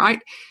speaking, right?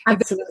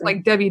 Absolutely. If it's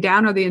like Debbie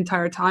Downer the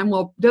entire time,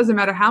 well, it doesn't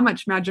matter how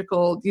much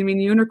magical,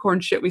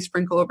 unicorn shit we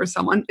sprinkle over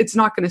someone, it's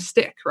not going to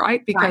stick,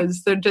 right?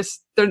 Because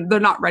they're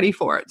not ready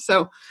for it.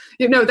 So,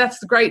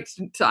 that's great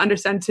to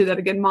understand too, that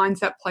again,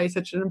 mindset plays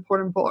such an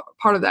important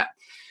part of that.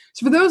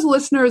 So for those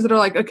listeners that are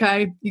like,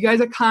 okay, you guys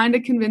are kind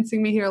of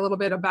convincing me here a little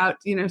bit about,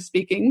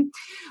 speaking,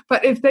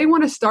 but if they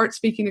want to start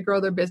speaking to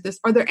grow their business,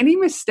 are there any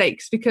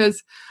mistakes?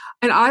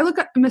 And I look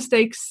at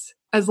mistakes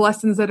as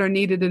lessons that are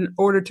needed in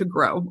order to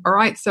grow. All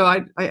right. So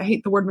I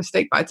hate the word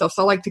mistake by itself.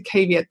 So I like to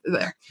caveat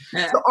there.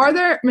 So are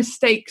there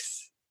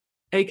mistakes,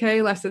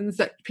 aka lessons,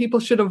 that people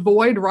should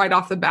avoid right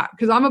off the bat?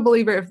 Because I'm a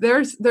believer, if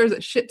there's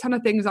a shit ton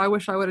of things I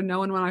wish I would have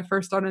known when I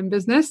first started in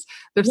business,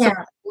 there's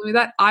something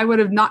that I would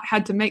have not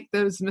had to make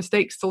those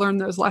mistakes to learn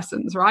those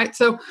lessons, right?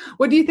 So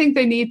what do you think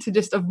they need to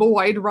just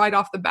avoid right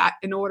off the bat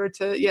in order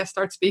to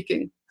start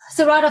speaking?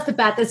 So right off the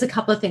bat, there's a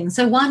couple of things.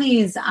 So one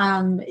is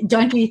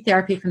don't do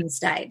therapy from the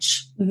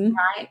stage,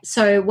 right?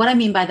 So what I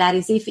mean by that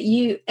is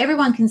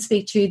everyone can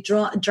speak to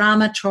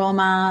drama,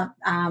 trauma,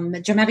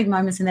 dramatic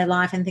moments in their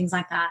life and things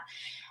like that.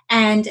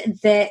 And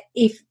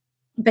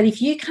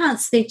if you can't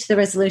speak to the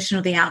resolution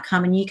or the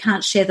outcome and you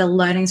can't share the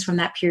learnings from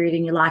that period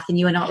in your life, then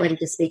you are not ready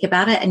to speak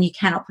about it and you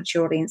cannot put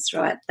your audience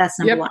through it. That's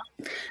number one.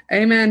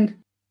 Amen.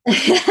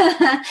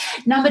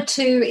 Number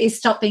two is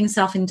stop being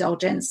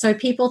self-indulgent. So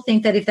people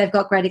think that if they've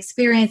got great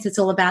experience, it's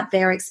all about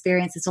their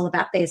experience, it's all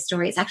about their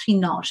story. It's actually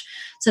not.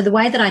 So the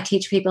way that I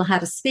teach people how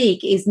to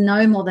speak is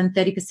no more than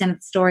 30% of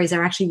the stories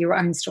are actually your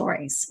own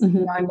stories,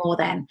 no more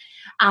than.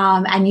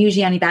 And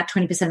usually only about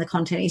 20% of the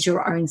content is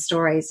your own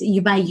stories.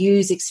 You may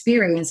use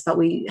experience, but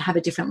we have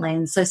a different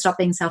lens. So stop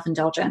being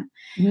self-indulgent.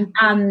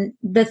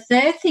 The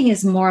third thing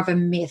is more of a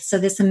myth. So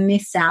there's some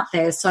myths out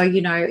there. So,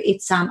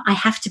 it's I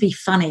have to be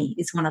funny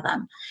is one of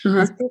them.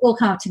 People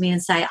come up to me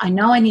and say, I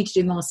know I need to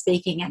do more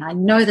speaking and I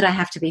know that I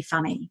have to be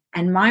funny.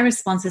 And my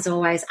response is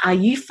always, are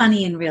you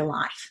funny in real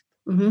life?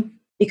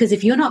 Because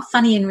if you're not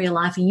funny in real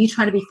life and you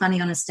try to be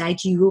funny on a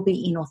stage, you will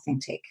be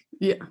inauthentic.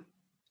 Yeah.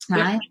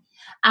 Right?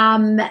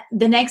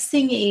 The next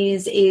thing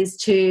is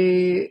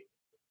to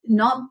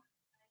not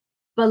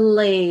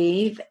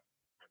believe.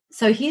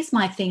 So here's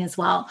my thing as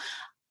well.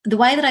 The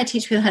way that I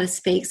teach people how to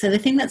speak, so the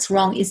thing that's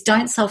wrong is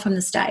don't sell from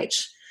the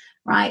stage,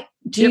 right?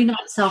 Do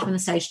not sell from the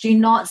stage. Do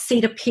not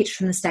seed a pitch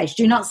from the stage.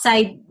 Do not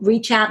say,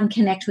 reach out and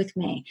connect with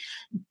me.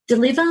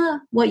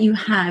 Deliver what you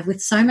have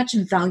with so much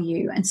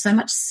value and so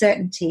much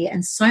certainty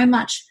and so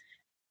much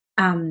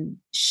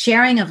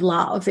sharing of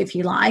love, if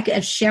you like,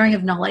 a sharing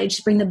of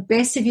knowledge. Bring the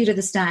best of you to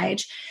the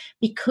stage,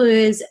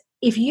 because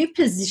if you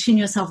position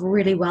yourself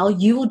really well,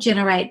 you will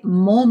generate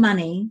more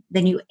money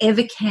than you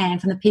ever can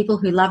from the people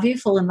who love you,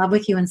 fall in love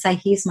with you, and say,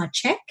 here's my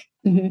check,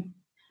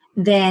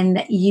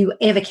 than you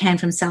ever can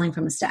from selling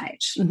from a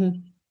stage.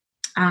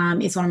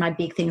 Is one of my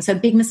big things. So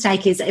big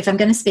mistake is, if I'm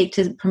going to speak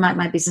to promote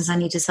my business, I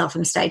need to sell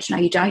from stage. No,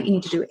 you don't. You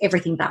need to do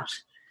everything but.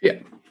 Yeah.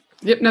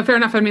 Yep. No, fair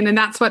enough. I mean, and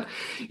that's what,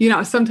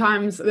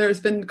 sometimes there's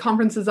been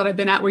conferences that I've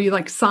been at where you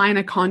like sign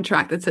a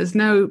contract that says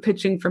no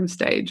pitching from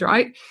stage,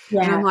 right?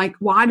 Yeah. And I'm like,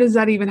 why does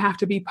that even have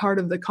to be part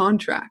of the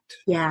contract?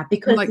 Yeah.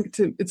 Because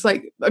it's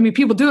like, I mean,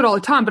 people do it all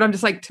the time, but I'm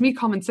just like, to me,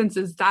 common sense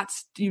is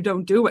you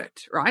don't do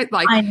it, right?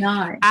 Like, I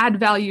know. Add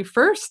value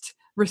first,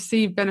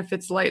 receive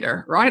benefits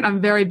later, right? I'm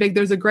very big.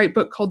 There's a great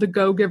book called The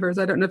Go-Givers.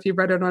 I don't know if you've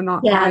read it or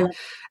not. Yeah.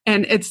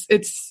 And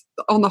it's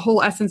on the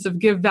whole essence of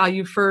give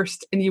value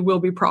first and you will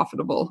be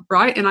profitable,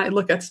 right? And I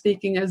look at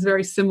speaking as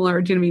very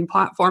similar, do you know what I mean,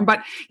 platform.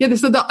 But yeah,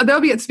 so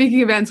there'll be at speaking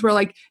events where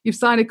like you've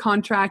signed a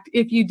contract.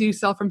 If you do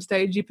sell from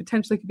stage, you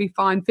potentially could be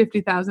fined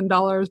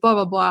 $50,000, blah,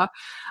 blah, blah.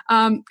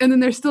 And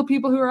then there's still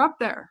people who are up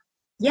there.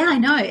 Yeah, I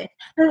know.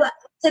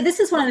 So this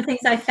is one of the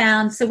things I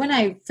found. So when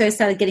I first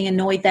started getting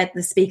annoyed that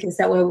the speakers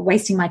that were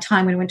wasting my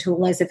time when I went to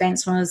all those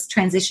events when I was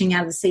transitioning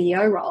out of the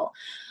CEO role,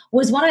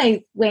 was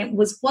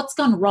what's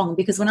gone wrong?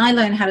 Because when I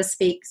learned how to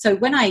speak, so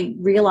when I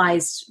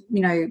realized,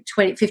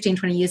 15,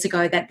 20 years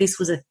ago that this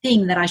was a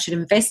thing that I should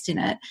invest in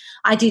it,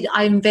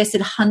 I invested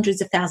hundreds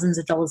of thousands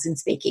of dollars in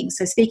speaking.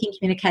 So speaking,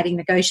 communicating,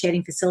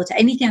 negotiating,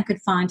 facilitating, anything I could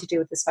find to do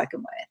with the spoken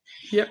word.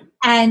 Yep.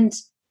 And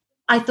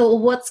I thought, well,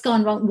 what's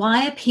gone wrong?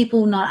 Why are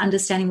people not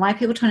understanding? Why are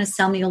people trying to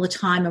sell me all the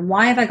time? And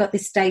why have I got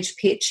this stage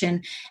pitch?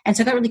 And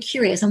so I got really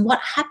curious. And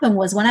what happened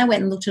was when I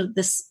went and looked at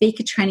the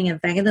speaker training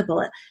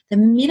available, the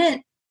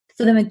minute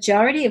for the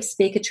majority of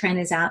speaker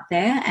trainers out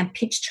there and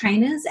pitch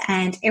trainers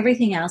and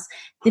everything else,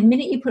 the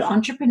minute you put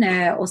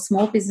entrepreneur or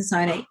small business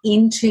owner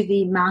into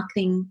the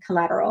marketing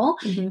collateral,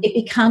 it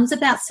becomes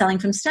about selling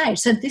from stage.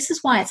 So this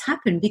is why it's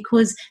happened,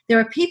 because there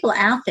are people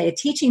out there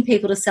teaching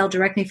people to sell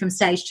directly from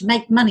stage to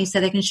make money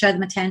so they can show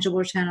them a tangible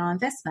return on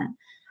investment.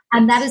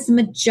 And that is the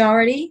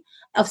majority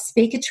of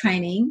speaker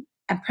training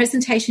and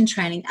presentation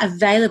training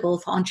available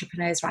for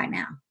entrepreneurs right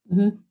now.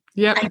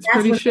 Yeah, it's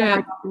pretty shit.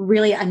 I got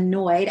really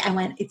annoyed and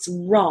went, it's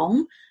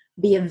wrong.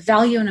 Be of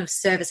value and of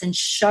service and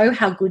show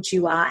how good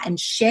you are and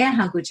share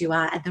how good you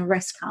are, and the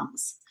rest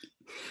comes.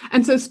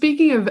 And so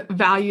speaking of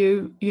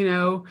value,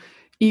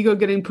 ego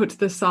getting put to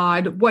the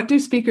side, what do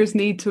speakers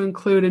need to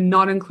include and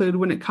not include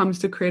when it comes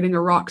to creating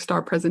a rock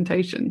star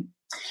presentation?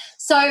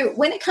 So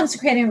when it comes to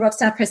creating a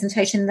rockstar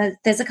presentation,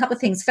 there's a couple of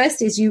things.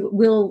 First is you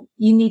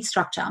need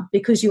structure,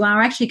 because you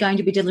are actually going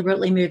to be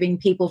deliberately moving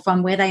people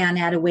from where they are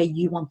now to where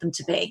you want them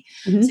to be.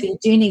 So you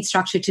do need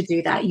structure to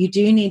do that. You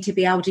do need to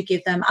be able to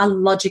give them a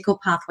logical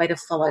pathway to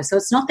follow. So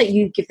it's not that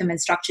you give them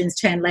instructions,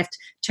 turn left,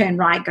 turn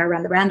right, go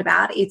around the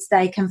roundabout. It's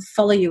they can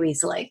follow you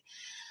easily.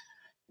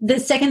 The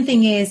second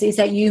thing is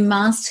that you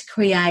must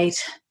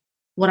create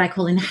what I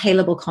call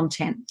inhalable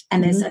content.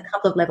 And there's a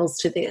couple of levels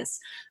to this.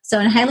 So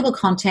inhalable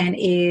content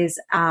is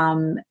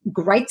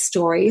great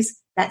stories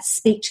that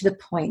speak to the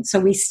point. So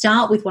we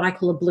start with what I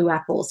call a blue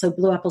apple. So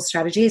blue apple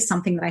strategy is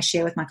something that I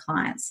share with my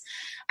clients.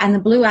 And the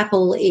blue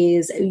apple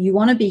is you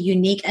want to be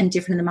unique and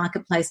different in the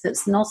marketplace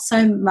that's not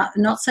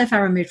so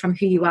far removed from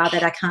who you are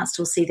that I can't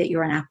still see that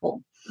you're an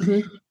apple.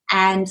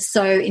 And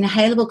so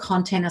inhalable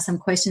content are some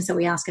questions that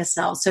we ask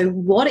ourselves. So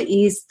what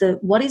is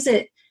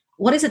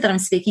it that I'm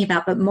speaking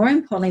about? But more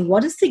importantly,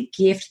 what is the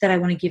gift that I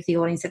want to give the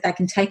audience that they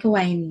can take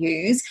away and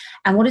use?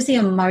 And what is the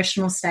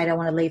emotional state I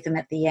want to leave them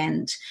at the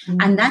end?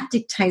 And that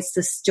dictates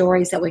the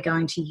stories that we're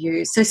going to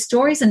use. So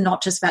stories are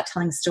not just about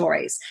telling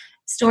stories.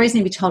 Stories need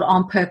to be told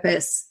on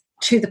purpose,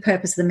 to the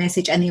purpose of the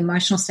message and the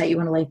emotional state you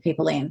want to leave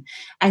people in.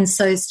 And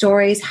so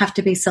stories have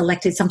to be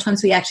selected.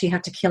 Sometimes we actually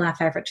have to kill our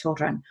favorite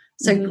children.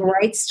 So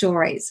great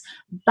stories.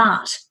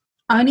 But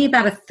only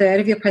about a third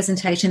of your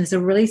presentation,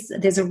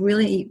 there's a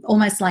really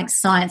almost like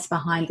science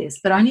behind this,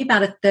 but only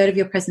about a third of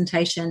your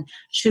presentation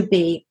should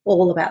be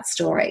all about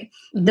story.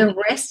 The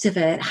rest of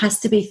it has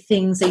to be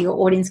things that your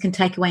audience can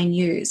take away and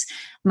use.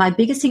 My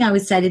biggest thing I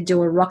would say to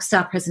do a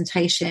rockstar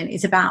presentation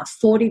is about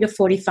 40 to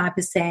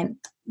 45%,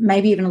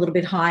 maybe even a little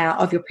bit higher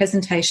of your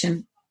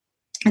presentation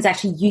is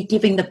actually you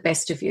giving the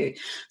best of you.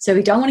 So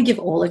we don't want to give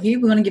all of you,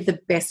 we want to give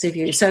the best of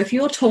you. So if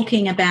you're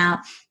talking about,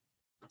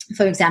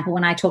 for example,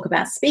 when I talk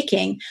about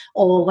speaking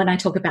or when I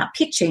talk about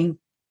pitching,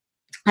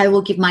 I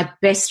will give my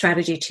best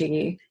strategy to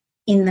you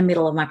in the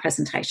middle of my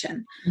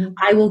presentation. Mm-hmm.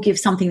 I will give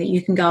something that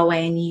you can go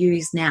away and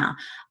use now.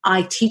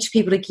 I teach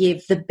people to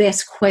give the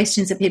best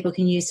questions that people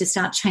can use to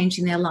start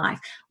changing their life.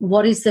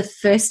 What is the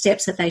first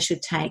steps that they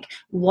should take?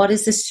 What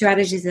is the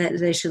strategies that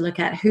they should look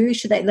at? Who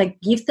should they, like,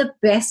 give the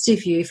best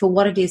of you for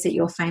what it is that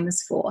you're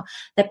famous for,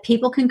 that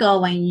people can go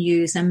away and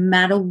use no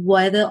matter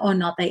whether or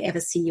not they ever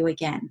see you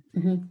again,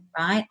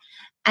 right?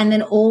 And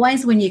then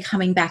always when you're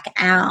coming back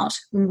out,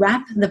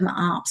 wrap them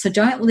up. So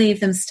don't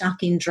leave them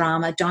stuck in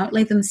drama. Don't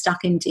leave them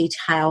stuck in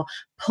detail.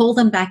 Pull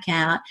them back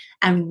out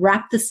and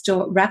wrap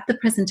the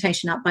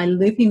presentation up by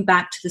looping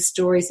back to the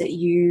stories that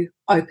you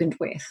opened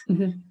with,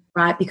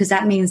 right? Because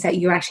that means that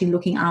you're actually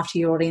looking after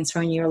your audience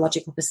from a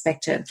neurological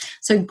perspective.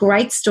 So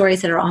great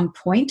stories that are on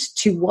point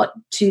to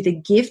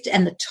the gift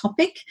and the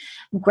topic.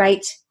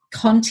 Great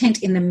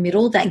content in the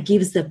middle that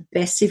gives the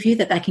best of you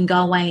that they can go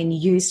away and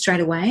use straight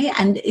away.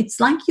 And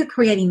it's like you're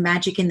creating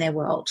magic in their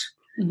world,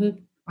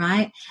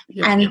 right?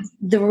 Yeah. And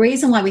the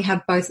reason why we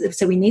have both,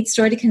 so we need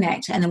story to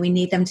connect, and then we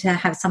need them to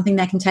have something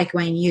they can take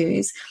away and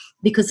use,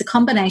 because the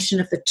combination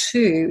of the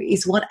two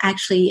is what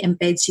actually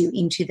embeds you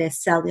into their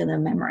cellular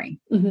memory.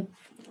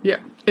 Yeah,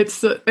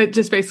 it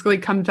just basically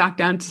comes back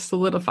down to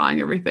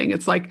solidifying everything.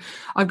 It's like,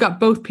 I've got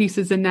both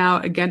pieces and now,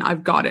 again,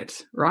 I've got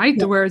it, right?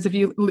 Yeah. Whereas if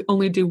you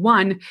only do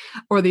one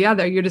or the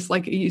other, you're just,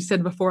 like you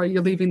said before,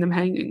 you're leaving them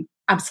hanging.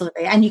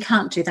 Absolutely. And you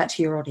can't do that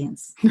to your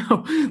audience.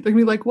 No, they're going to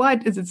be like,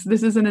 what? This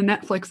isn't a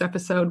Netflix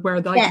episode where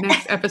the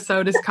next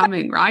episode is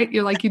coming, right?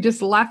 You're like, you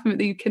just laugh at me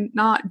that you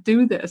cannot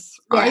do this,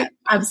 right? Yeah,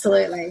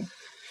 absolutely.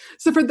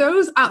 So for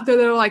those out there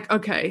that are like,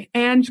 okay,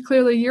 Ange,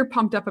 clearly you're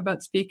pumped up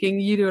about speaking.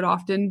 You do it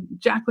often.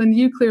 Jacqueline,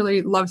 you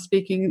clearly love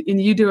speaking and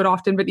you do it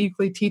often, but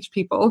equally teach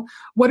people.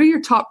 What are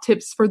your top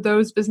tips for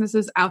those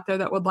businesses out there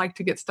that would like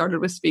to get started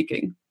with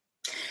speaking?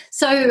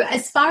 So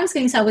as far as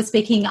getting started with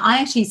speaking, I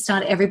actually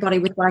start everybody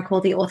with what I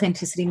call the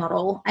authenticity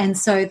model. And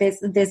so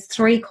there's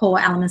three core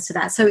elements to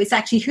that. So it's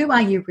actually, who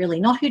are you really?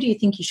 Not who do you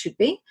think you should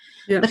be,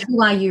 but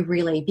who are you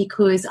really?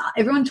 Because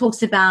everyone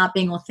talks about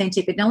being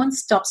authentic, but no one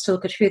stops to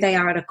look at who they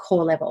are at a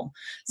core level.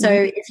 So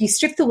if you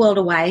strip the world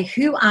away,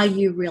 who are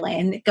you really?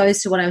 And it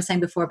goes to what I was saying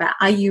before about,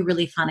 are you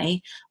really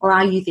funny, or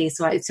are you this?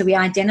 Right? So we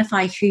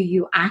identify who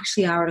you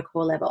actually are at a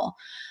core level.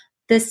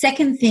 The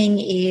second thing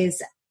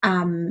is,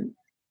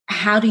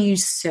 how do you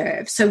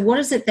serve? So what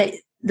is it that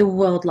the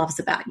world loves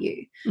about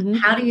you?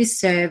 How do you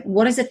serve?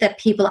 What is it that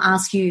people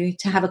ask you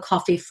to have a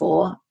coffee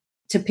for,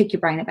 to pick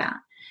your brain about?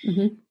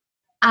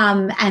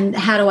 And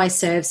how do I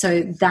serve?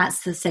 So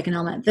that's the second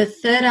element. The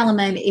third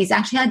element is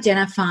actually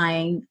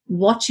identifying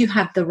what you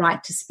have the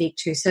right to speak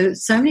to. So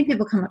many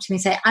people come up to me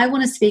and say, I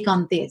want to speak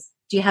on this.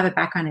 Do you have a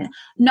background in it?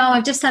 No,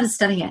 I've just started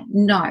studying it.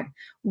 No.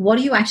 What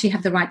do you actually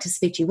have the right to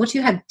speak to? What do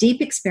you have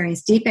deep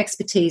experience, deep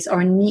expertise, or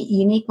a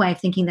unique way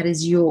of thinking that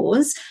is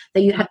yours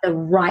that you have the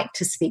right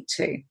to speak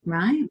to,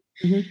 right?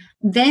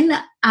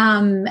 Then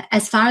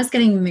as far as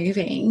getting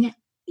moving,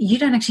 you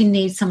don't actually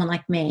need someone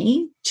like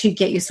me to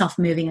get yourself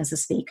moving as a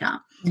speaker.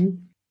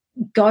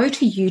 Go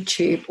to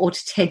YouTube or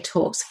to TED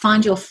Talks,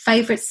 find your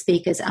favorite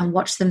speakers and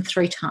watch them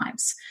 3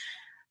 times.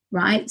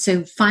 Right?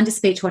 So find a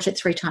speech, watch it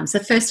 3 times. The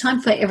first time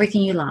for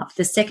everything you love,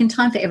 the second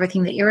time for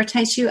everything that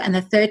irritates you, and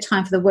the third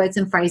time for the words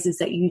and phrases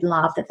that you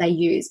love that they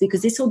use,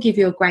 because this will give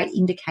you a great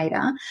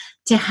indicator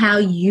to how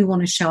you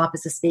want to show up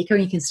as a speaker,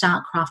 and you can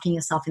start crafting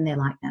yourself in their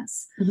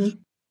likeness.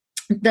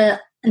 The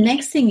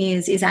next thing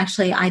is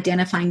actually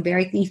identifying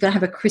you've got to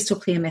have a crystal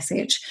clear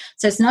message.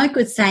 So it's no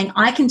good saying,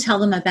 I can tell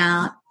them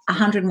about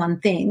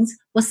 101 things.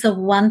 What's the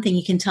one thing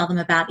you can tell them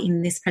about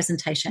in this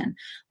presentation?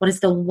 What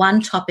is the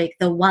one topic,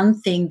 the one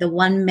thing, the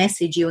one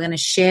message you're going to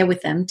share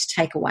with them to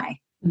take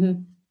away?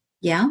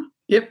 Yeah?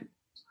 Yep.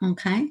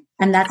 Okay.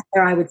 And that's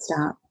where I would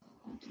start.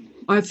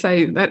 I'd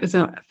say that is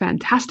a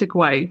fantastic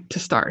way to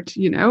start,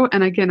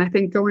 And again, I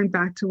think going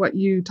back to what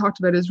you talked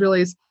about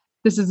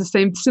this is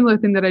the similar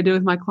thing that I do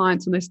with my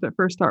clients when they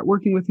first start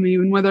working with me,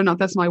 and whether or not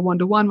that's my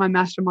one-to-one, my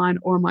mastermind,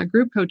 or my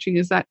group coaching,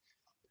 is that,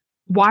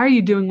 why are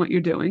you doing what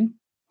you're doing?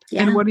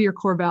 And what are your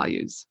core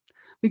values?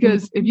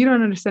 Because if you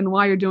don't understand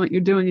why you're doing what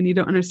you're doing and you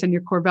don't understand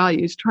your core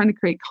values, trying to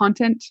create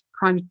content,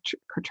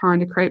 trying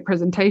to create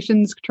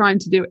presentations, trying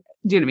to do you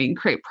know what I mean?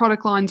 Create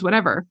product lines,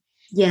 whatever.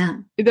 Yeah.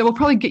 That will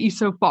probably get you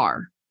so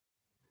far.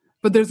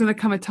 But there's going to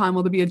come a time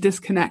where there'll be a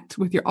disconnect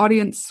with your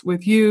audience,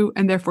 with you,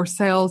 and therefore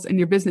sales and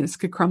your business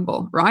could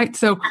crumble, right?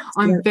 So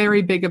I'm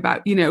very big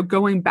about,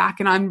 going back,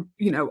 and I'm,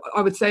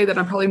 I would say that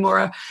I'm probably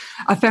more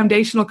a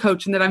foundational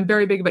coach, and that I'm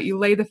very big about you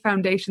lay the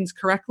foundations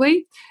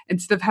correctly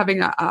instead of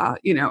having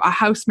a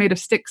house made of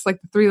sticks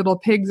like the 3 Little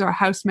Pigs, or a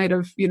house made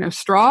of,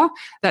 straw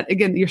that,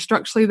 again, you're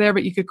structurally there,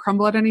 but you could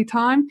crumble at any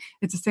time.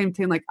 It's the same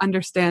thing, like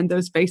understand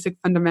those basic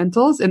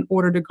fundamentals in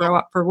order to grow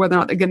up for whether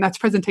or not, again, that's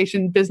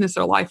presentation, business,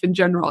 or life in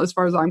general, as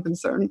far as I'm concerned.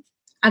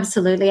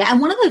 Absolutely.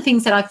 And one of the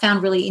things that I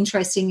found really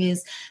interesting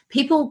is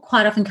people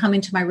quite often come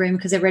into my room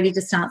because they're ready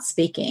to start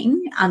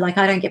speaking. I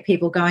don't get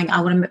people going,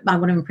 I want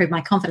to improve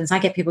my confidence. I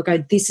get people go,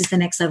 this is the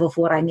next level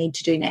for what I need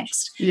to do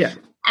next. Yeah.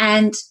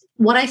 And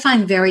what I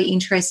find very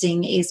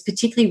interesting is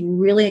particularly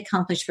really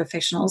accomplished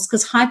professionals,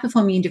 because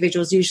high-performing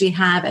individuals usually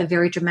have a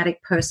very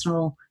dramatic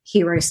personal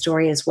hero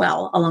story as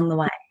well along the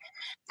way.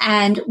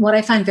 And what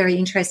I find very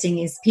interesting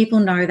is people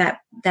know that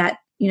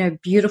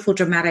beautiful,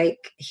 dramatic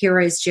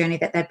hero's journey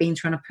that they've been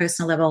through on a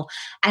personal level,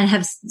 and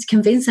have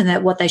convinced them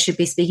that what they should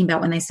be speaking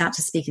about when they start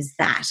to speak is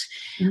that.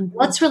 Mm-hmm.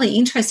 What's really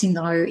interesting,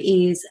 though,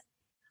 is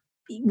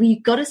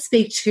we've got to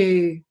speak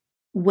to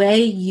where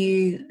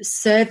you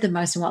serve the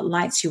most and what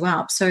lights you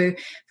up. So,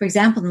 for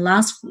example, in the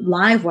last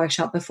live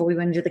workshop before we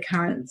went into the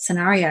current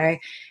scenario,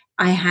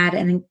 I had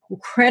an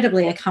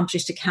incredibly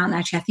accomplished accountant.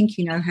 Actually, I think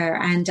you know her,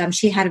 and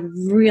she had a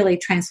really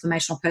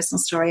transformational personal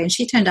story, and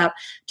she turned up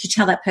to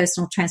tell that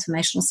personal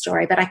transformational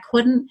story, but I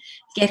couldn't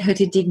get her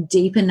to dig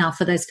deep enough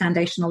for those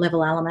foundational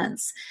level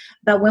elements.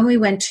 But when we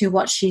went to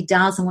what she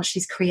does and what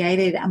she's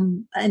created,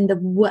 and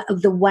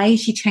the way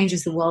she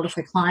changes the world of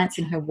her clients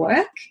in her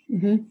work,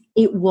 mm-hmm.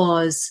 It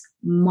was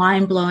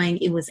mind-blowing,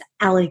 it was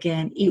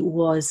elegant, it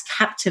was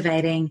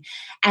captivating.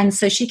 And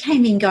so she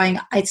came in going,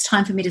 it's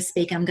time for me to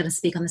speak. I'm going to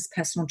speak on this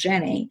personal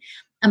journey.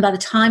 And by the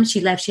time she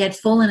left, she had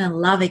fallen in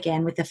love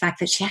again with the fact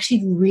that she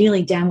actually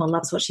really damn well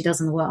loves what she does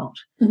in the world.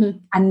 Mm-hmm.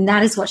 And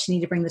that is what she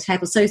needed to bring to the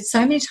table. So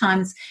many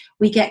times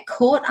we get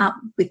caught up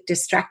with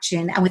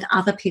distraction and with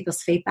other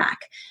people's feedback.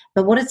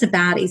 But what it's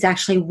about is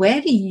actually,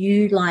 where do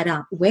you light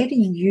up? Where do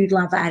you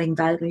love adding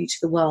value to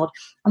the world?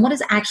 And what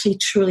is actually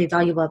truly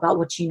valuable about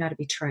what you know to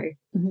be true?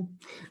 Mm-hmm.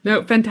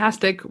 No,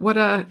 fantastic. What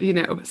a,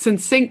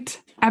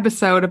 succinct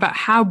episode about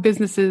how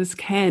businesses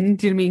can,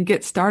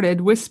 get started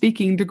with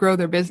speaking to grow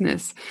their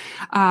business.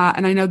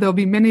 And I know there'll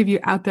be many of you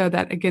out there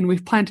that, again,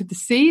 we've planted the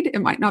seed.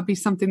 It might not be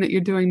something that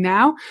you're doing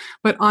now,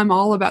 but I'm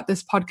all about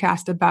this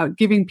podcast about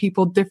giving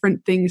people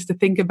different things to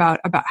think about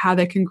how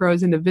they can grow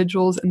as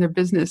individuals in their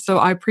business. So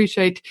I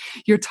appreciate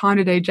your time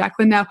today,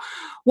 Jacqueline. Now,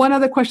 one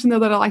other question though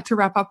that I'd like to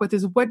wrap up with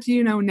is, what do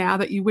you know now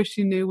that you wish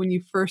you knew when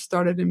you first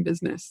started in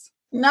business?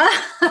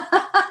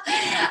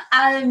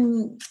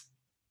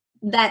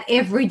 That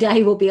every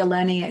day will be a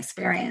learning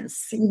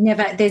experience.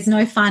 There's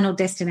no final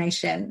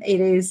destination. It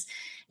is,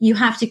 you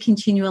have to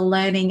continue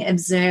learning,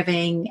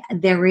 observing.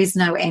 There is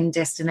no end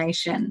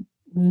destination.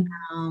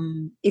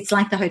 Mm-hmm. It's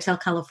like the Hotel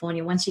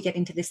California. Once you get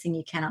into this thing,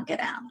 you cannot get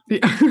out.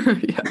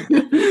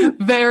 Yeah.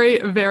 Very,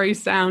 very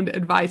sound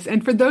advice.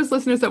 And for those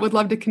listeners that would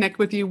love to connect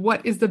with you,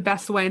 what is the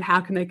best way and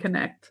how can they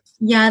connect?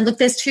 Yeah, look,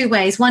 there's two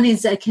ways. One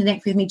is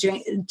connect with me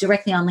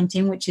directly on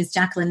LinkedIn, which is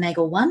Jacqueline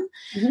Nagle1.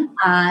 Mm-hmm.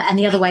 And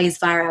the other way is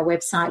via our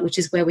website, which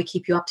is where we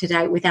keep you up to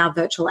date with our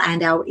virtual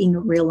and our in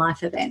real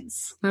life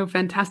events. Oh,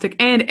 fantastic.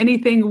 And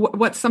anything,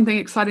 what's something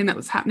exciting that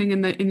was happening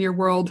in your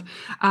world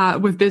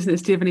with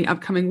business? Do you have any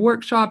upcoming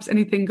workshops,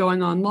 anything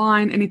going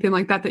online, anything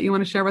like that you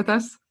want to share with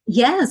us?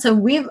 Yeah,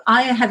 so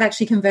I have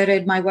actually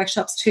converted my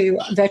workshops to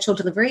virtual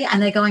delivery, and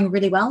they're going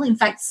really well. In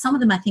fact, some of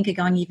them I think are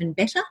going even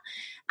better.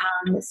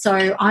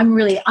 So I'm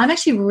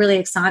actually really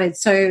excited.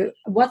 So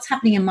what's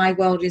happening in my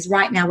world is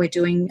right now we're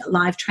doing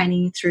live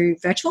training through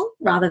virtual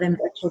rather than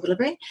virtual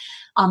delivery,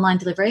 online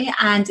delivery,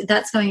 and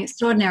that's going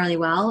extraordinarily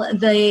well.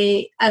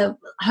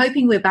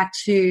 Hoping we're back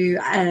to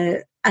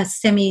a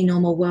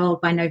semi-normal world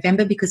by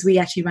November, because we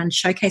actually run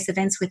showcase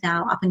events with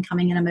our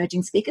up-and-coming and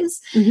emerging speakers.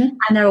 Mm-hmm.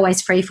 And they're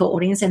always free for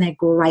audience, and they're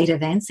great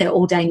events. They're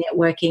all-day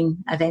networking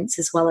events,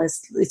 as well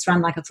as it's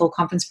run like a full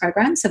conference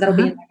program. So that'll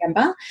be in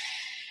November.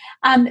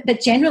 But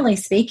generally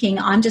speaking,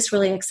 I'm just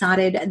really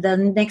excited. The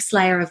next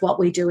layer of what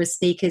we do as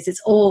speakers, it's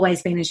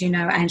always been, as you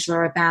know,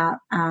 Angela, about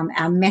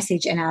our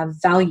message and our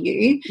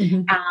value.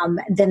 Mm-hmm.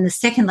 Then the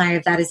second layer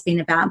of that has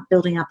been about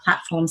building our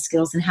platform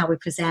skills and how we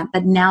present.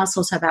 But now it's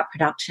also about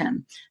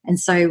production. And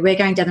so we're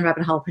going down the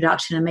rabbit hole of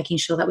production and making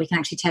sure that we can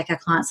actually take our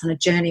clients on a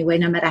journey where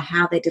no matter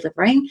how they're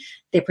delivering,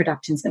 their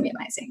production's going to be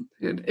amazing.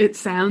 It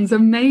sounds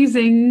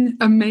amazing,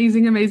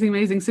 amazing, amazing,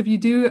 amazing. So if you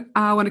do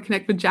want to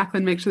connect with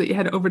Jacqueline, make sure that you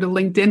head over to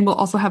LinkedIn. We'll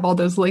also have all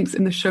those links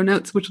in the show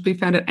notes, which will be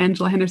found at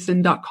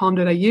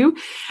angelahenderson.com.au.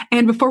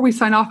 And before we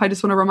sign off, I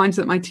just want to remind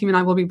you that my team and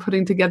I will be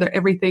putting together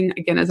everything,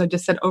 again, as I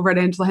just said, over at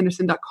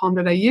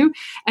angelahenderson.com.au.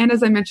 And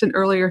as I mentioned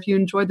earlier, if you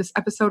enjoyed this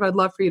episode, I'd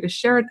love for you to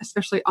share it,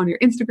 especially on your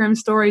Instagram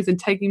stories and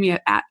tagging me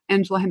at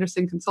Angela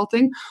Henderson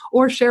Consulting,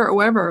 or share it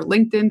wherever,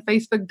 LinkedIn,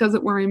 Facebook,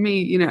 doesn't worry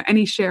me.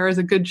 Any share is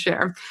a good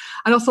share.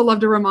 I'd also love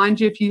to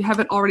remind you, if you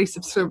haven't already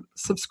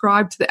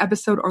subscribed to the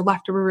episode or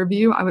left a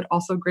review, I would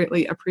also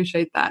greatly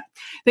appreciate that.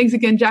 Thanks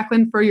again,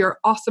 Jacqueline, for your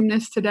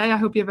awesomeness today. I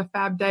hope you have a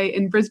fab day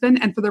in Brisbane.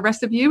 And for the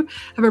rest of you,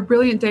 have a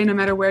brilliant day no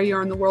matter where you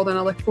are in the world. And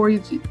I look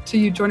forward to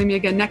you joining me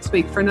again next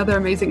week for another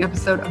amazing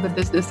episode of the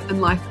Business and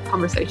Life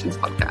Conversations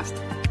podcast.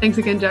 Thanks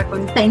again,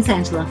 Jacqueline. Thanks,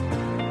 Angela.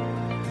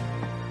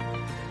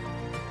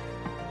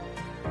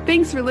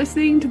 Thanks for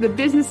listening to the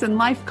Business and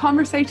Life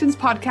Conversations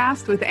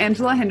podcast with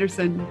Angela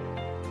Henderson.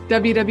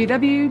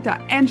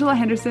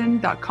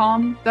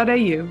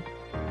 www.angelahenderson.com.au